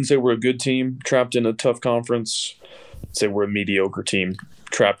 So I wouldn't say we're a good team trapped in a tough conference. I'd say we're a mediocre team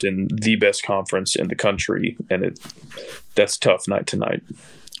trapped in the best conference in the country, and that's tough night to night.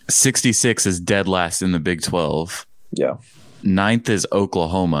 66 is dead last in the Big 12. Yeah. 9th is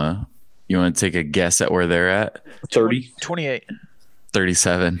Oklahoma. You want to take a guess at where they're at? 30? 28.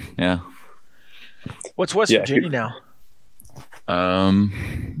 37, yeah. What's West Virginia now?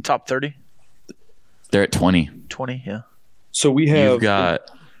 Top 30? They're at 20. 20, yeah. So we have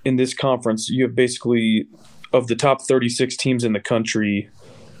in this conference, you have basically, of the top 36 teams in the country,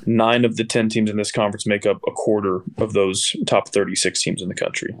 9 of the 10 teams in this conference make up a quarter of those top 36 teams in the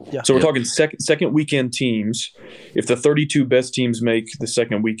country. Yeah. So we're talking second weekend teams. If the 32 best teams make the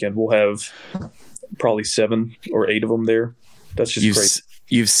second weekend, we'll have probably 7 or 8 of them there. That's just crazy.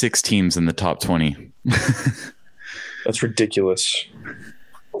 You have 6 teams in the top 20. That's ridiculous.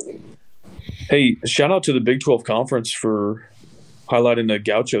 Hey, shout out to the Big 12 Conference for highlighting the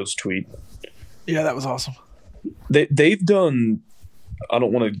Gauchos tweet. Yeah, that was awesome. They've done – I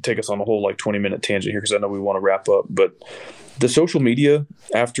don't want to take us on a whole 20-minute tangent here because I know we want to wrap up, but the social media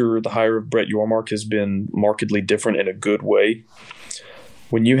after the hire of Brett Yormark has been markedly different in a good way.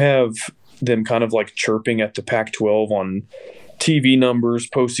 When you have them kind of chirping at the Pac-12 on TV numbers,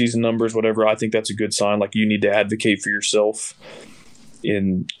 postseason numbers, whatever, I think that's a good sign. You need to advocate for yourself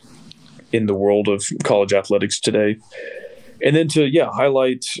in the world of college athletics today. And then to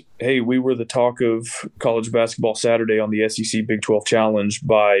highlight, hey, we were the talk of college basketball Saturday on the SEC Big 12 Challenge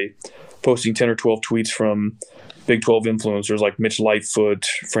by posting 10 or 12 tweets from Big 12 influencers like Mitch Lightfoot,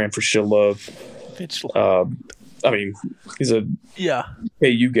 Fran Fraschilla. He's a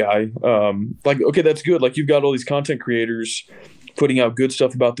KU guy. Okay, that's good. You've got all these content creators putting out good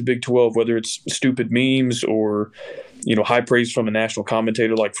stuff about the Big 12, whether it's stupid memes or high praise from a national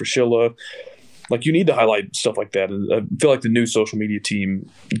commentator like Fraschilla. You need to highlight stuff like that. And I feel like the new social media team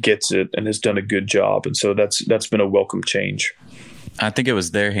gets it and has done a good job. And so that's been a welcome change. I think it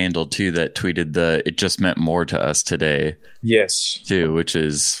was their handle too that tweeted it just meant more to us today. Yes. Too, which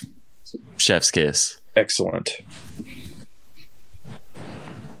is chef's kiss. Excellent.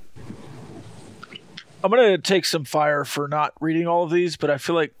 I'm going to take some fire for not reading all of these, but I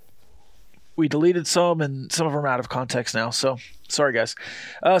feel like we deleted some and some of them are out of context now. So sorry, guys.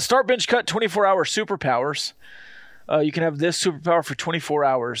 Start, bench, cut, 24-hour superpowers. You can have this superpower for 24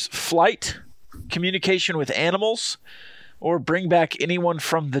 hours. Flight, communication with animals, or bring back anyone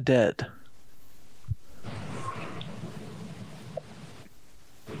from the dead.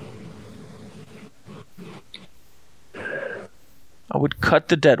 I would cut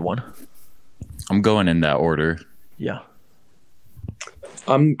the dead one. I'm going in that order. Yeah.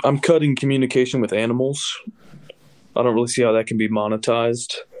 I'm cutting communication with animals. I don't really see how that can be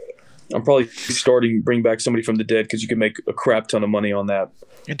monetized. I'm probably starting bring back somebody from the dead because you can make a crap ton of money on that.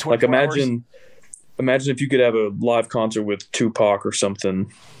 In 24 hours? Imagine if you could have a live concert with Tupac or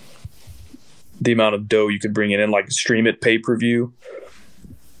something. The amount of dough you could bring in and stream it pay-per-view.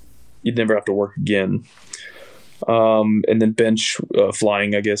 You'd never have to work again. And then bench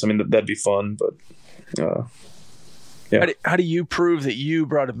flying, I guess. That'd be fun, but yeah. How do you prove that you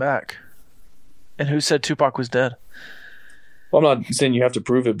brought him back? And who said Tupac was dead? Well, I'm not saying you have to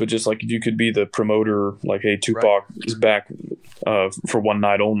prove it, but just if you could be the promoter, hey, Tupac is back for one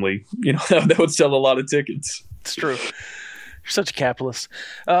night only, that would sell a lot of tickets. It's true. You're such a capitalist.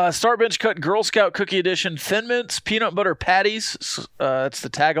 Start Bench Cut Girl Scout Cookie Edition Thin Mints Peanut Butter Patties. That's the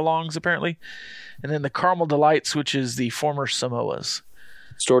tag-alongs, apparently. And then the Caramel Delights, which is the former Samoas.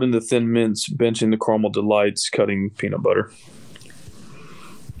 Starting the Thin Mints, benching the Caramel Delights, cutting peanut butter.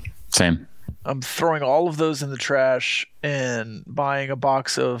 Same. I'm throwing all of those in the trash and buying a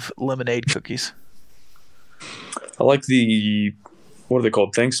box of lemonade cookies. I like the, what are they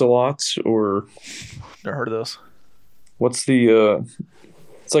called? Thanks a lots, or Never heard of those. what's the,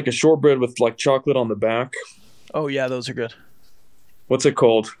 it's like a shortbread with like chocolate on the back. Oh, yeah, those are good. What's it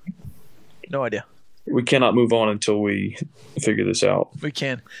called? No idea. We cannot move on until we figure this out. We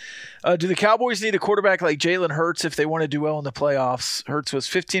can. Do the Cowboys need a quarterback like Jalen Hurts if they want to do well in the playoffs? Hurts was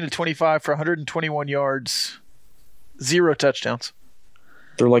 15 to 25 for 121 yards, 0 touchdowns.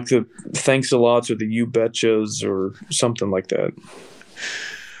 They're like the thanks a lots or the you betchas or something like that.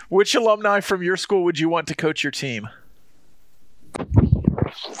 Which alumni from your school would you want to coach your team?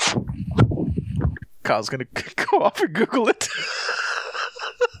 Kyle's going to go off and Google it.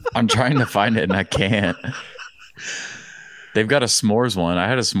 I'm trying to find it and I can't. They've got a s'mores one. I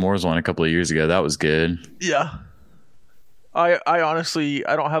had a s'mores one a couple of years ago. That was good. Yeah. I honestly,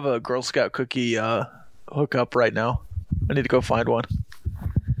 I don't have a Girl Scout cookie hookup right now. I need to go find one.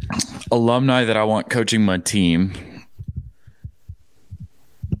 Alumni that I want coaching my team.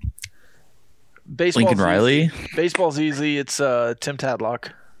 Baseball's Lincoln Riley. Easy. Baseball's easy. It's Tim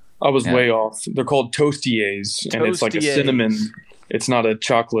Tadlock. I was way off. They're called Toastiers, and it's like a cinnamon. It's not a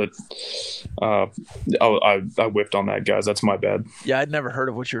chocolate. I whiffed on that, guys. That's my bad. Yeah, I'd never heard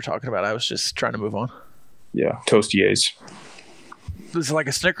of what you were talking about. I was just trying to move on. Yeah, Toastiers. Is it like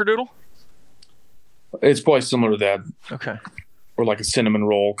a snickerdoodle? It's probably similar to that. Okay. Or like a cinnamon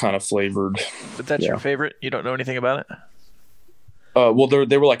roll kind of flavored. But that's your favorite? You don't know anything about it? Well,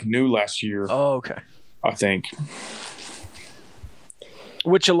 they were like new last year. Oh, okay. I think.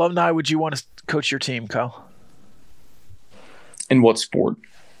 Which alumni would you want to coach your team, Kyle? In what sport?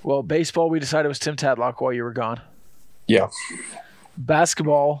 Well, baseball, we decided it was Tim Tadlock while you were gone. Yeah.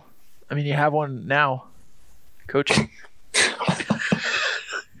 Basketball, I mean, you have one now. Coaching.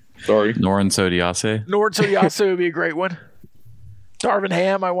 Sorry. Noren Sodiase. Noren Sodiase would be a great one. Darvin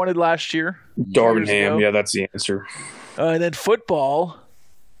Ham, I wanted last year. Darvin Ham, yeah, that's the answer. And then football.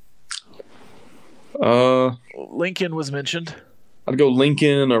 Lincoln was mentioned. I'd go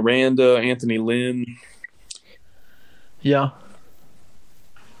Lincoln, Aranda, Anthony Lynn. Yeah.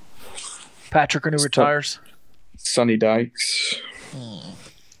 Patrick Renew retires. Sonny Dykes.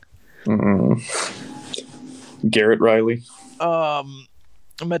 Garrett Riley.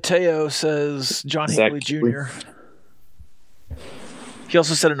 Mateo says John Zach Hinckley Jr. He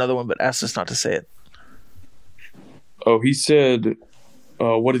also said another one, but asked us not to say it. Oh, he said,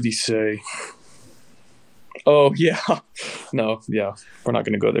 what did he say? Oh, yeah. No, yeah. We're not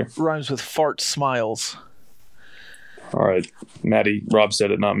going to go there. Rhymes with fart smiles. All right. Maddie, Rob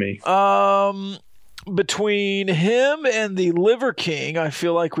said it, not me. Between him and the Liver King, I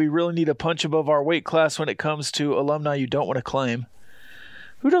feel like we really need a punch above our weight class when it comes to alumni you don't want to claim.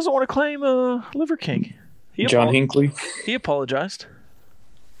 Who doesn't want to claim Liver King? John Hinckley. He apologized.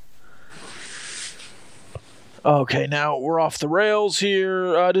 Okay, now we're off the rails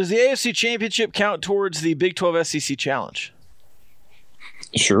here. Does the AFC Championship count towards the Big 12 SEC Challenge?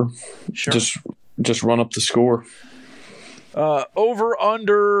 Sure. Just run up the score. Over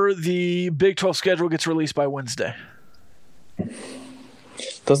under the Big 12 schedule gets released by Wednesday.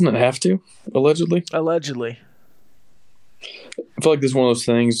 Doesn't it have to? Allegedly. I feel like this is one of those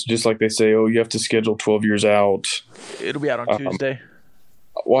things, just like they say, oh, you have to schedule 12 years out. It'll be out on Tuesday.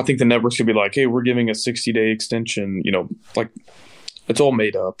 Well, I think the networks could be like, hey, we're giving a 60-day extension. You know, like it's all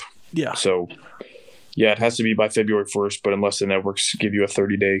made up. Yeah. So, yeah, it has to be by February 1st, but unless the networks give you a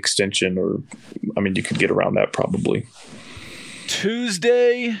 30-day extension or, I mean, you could get around that probably.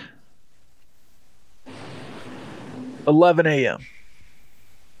 Tuesday, 11 a.m.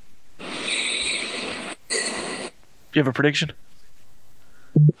 You have a prediction?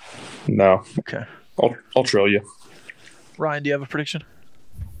 No. Okay. I'll trail you. Ryan, do you have a prediction?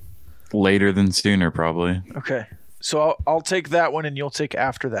 Later than sooner, probably. Okay. So I'll take that one and you'll take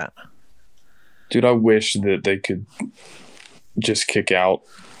after that. Dude, I wish that they could just kick out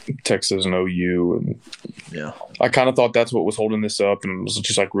Texas and OU. And yeah. I kind of thought that's what was holding this up and was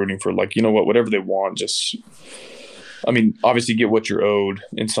just like rooting for, like, you know what, whatever they want, just, I mean, obviously get what you're owed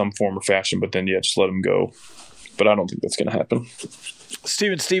in some form or fashion, but then, yeah, just let them go. But I don't think that's going to happen.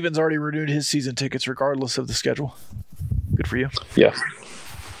 Steven Stevens already renewed his season tickets regardless of the schedule. Good for you. Yeah.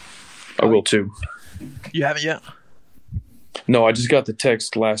 I will too. You haven't yet? No, I just got the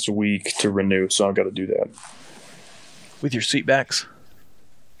text last week to renew, so I've got to do that. with your seatbacks?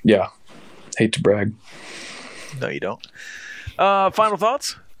 Yeah. Hate to brag. No, you don't. Final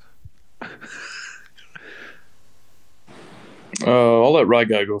thoughts? I'll let Rye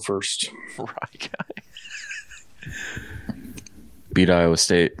Guy go first. Rye Guy. Beat Iowa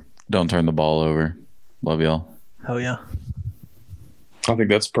State. Don't turn the ball over. Love y'all. Hell yeah. I think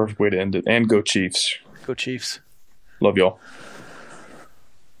that's the perfect way to end it. And go Chiefs. Go Chiefs. Love y'all.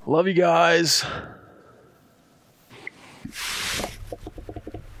 Love you guys.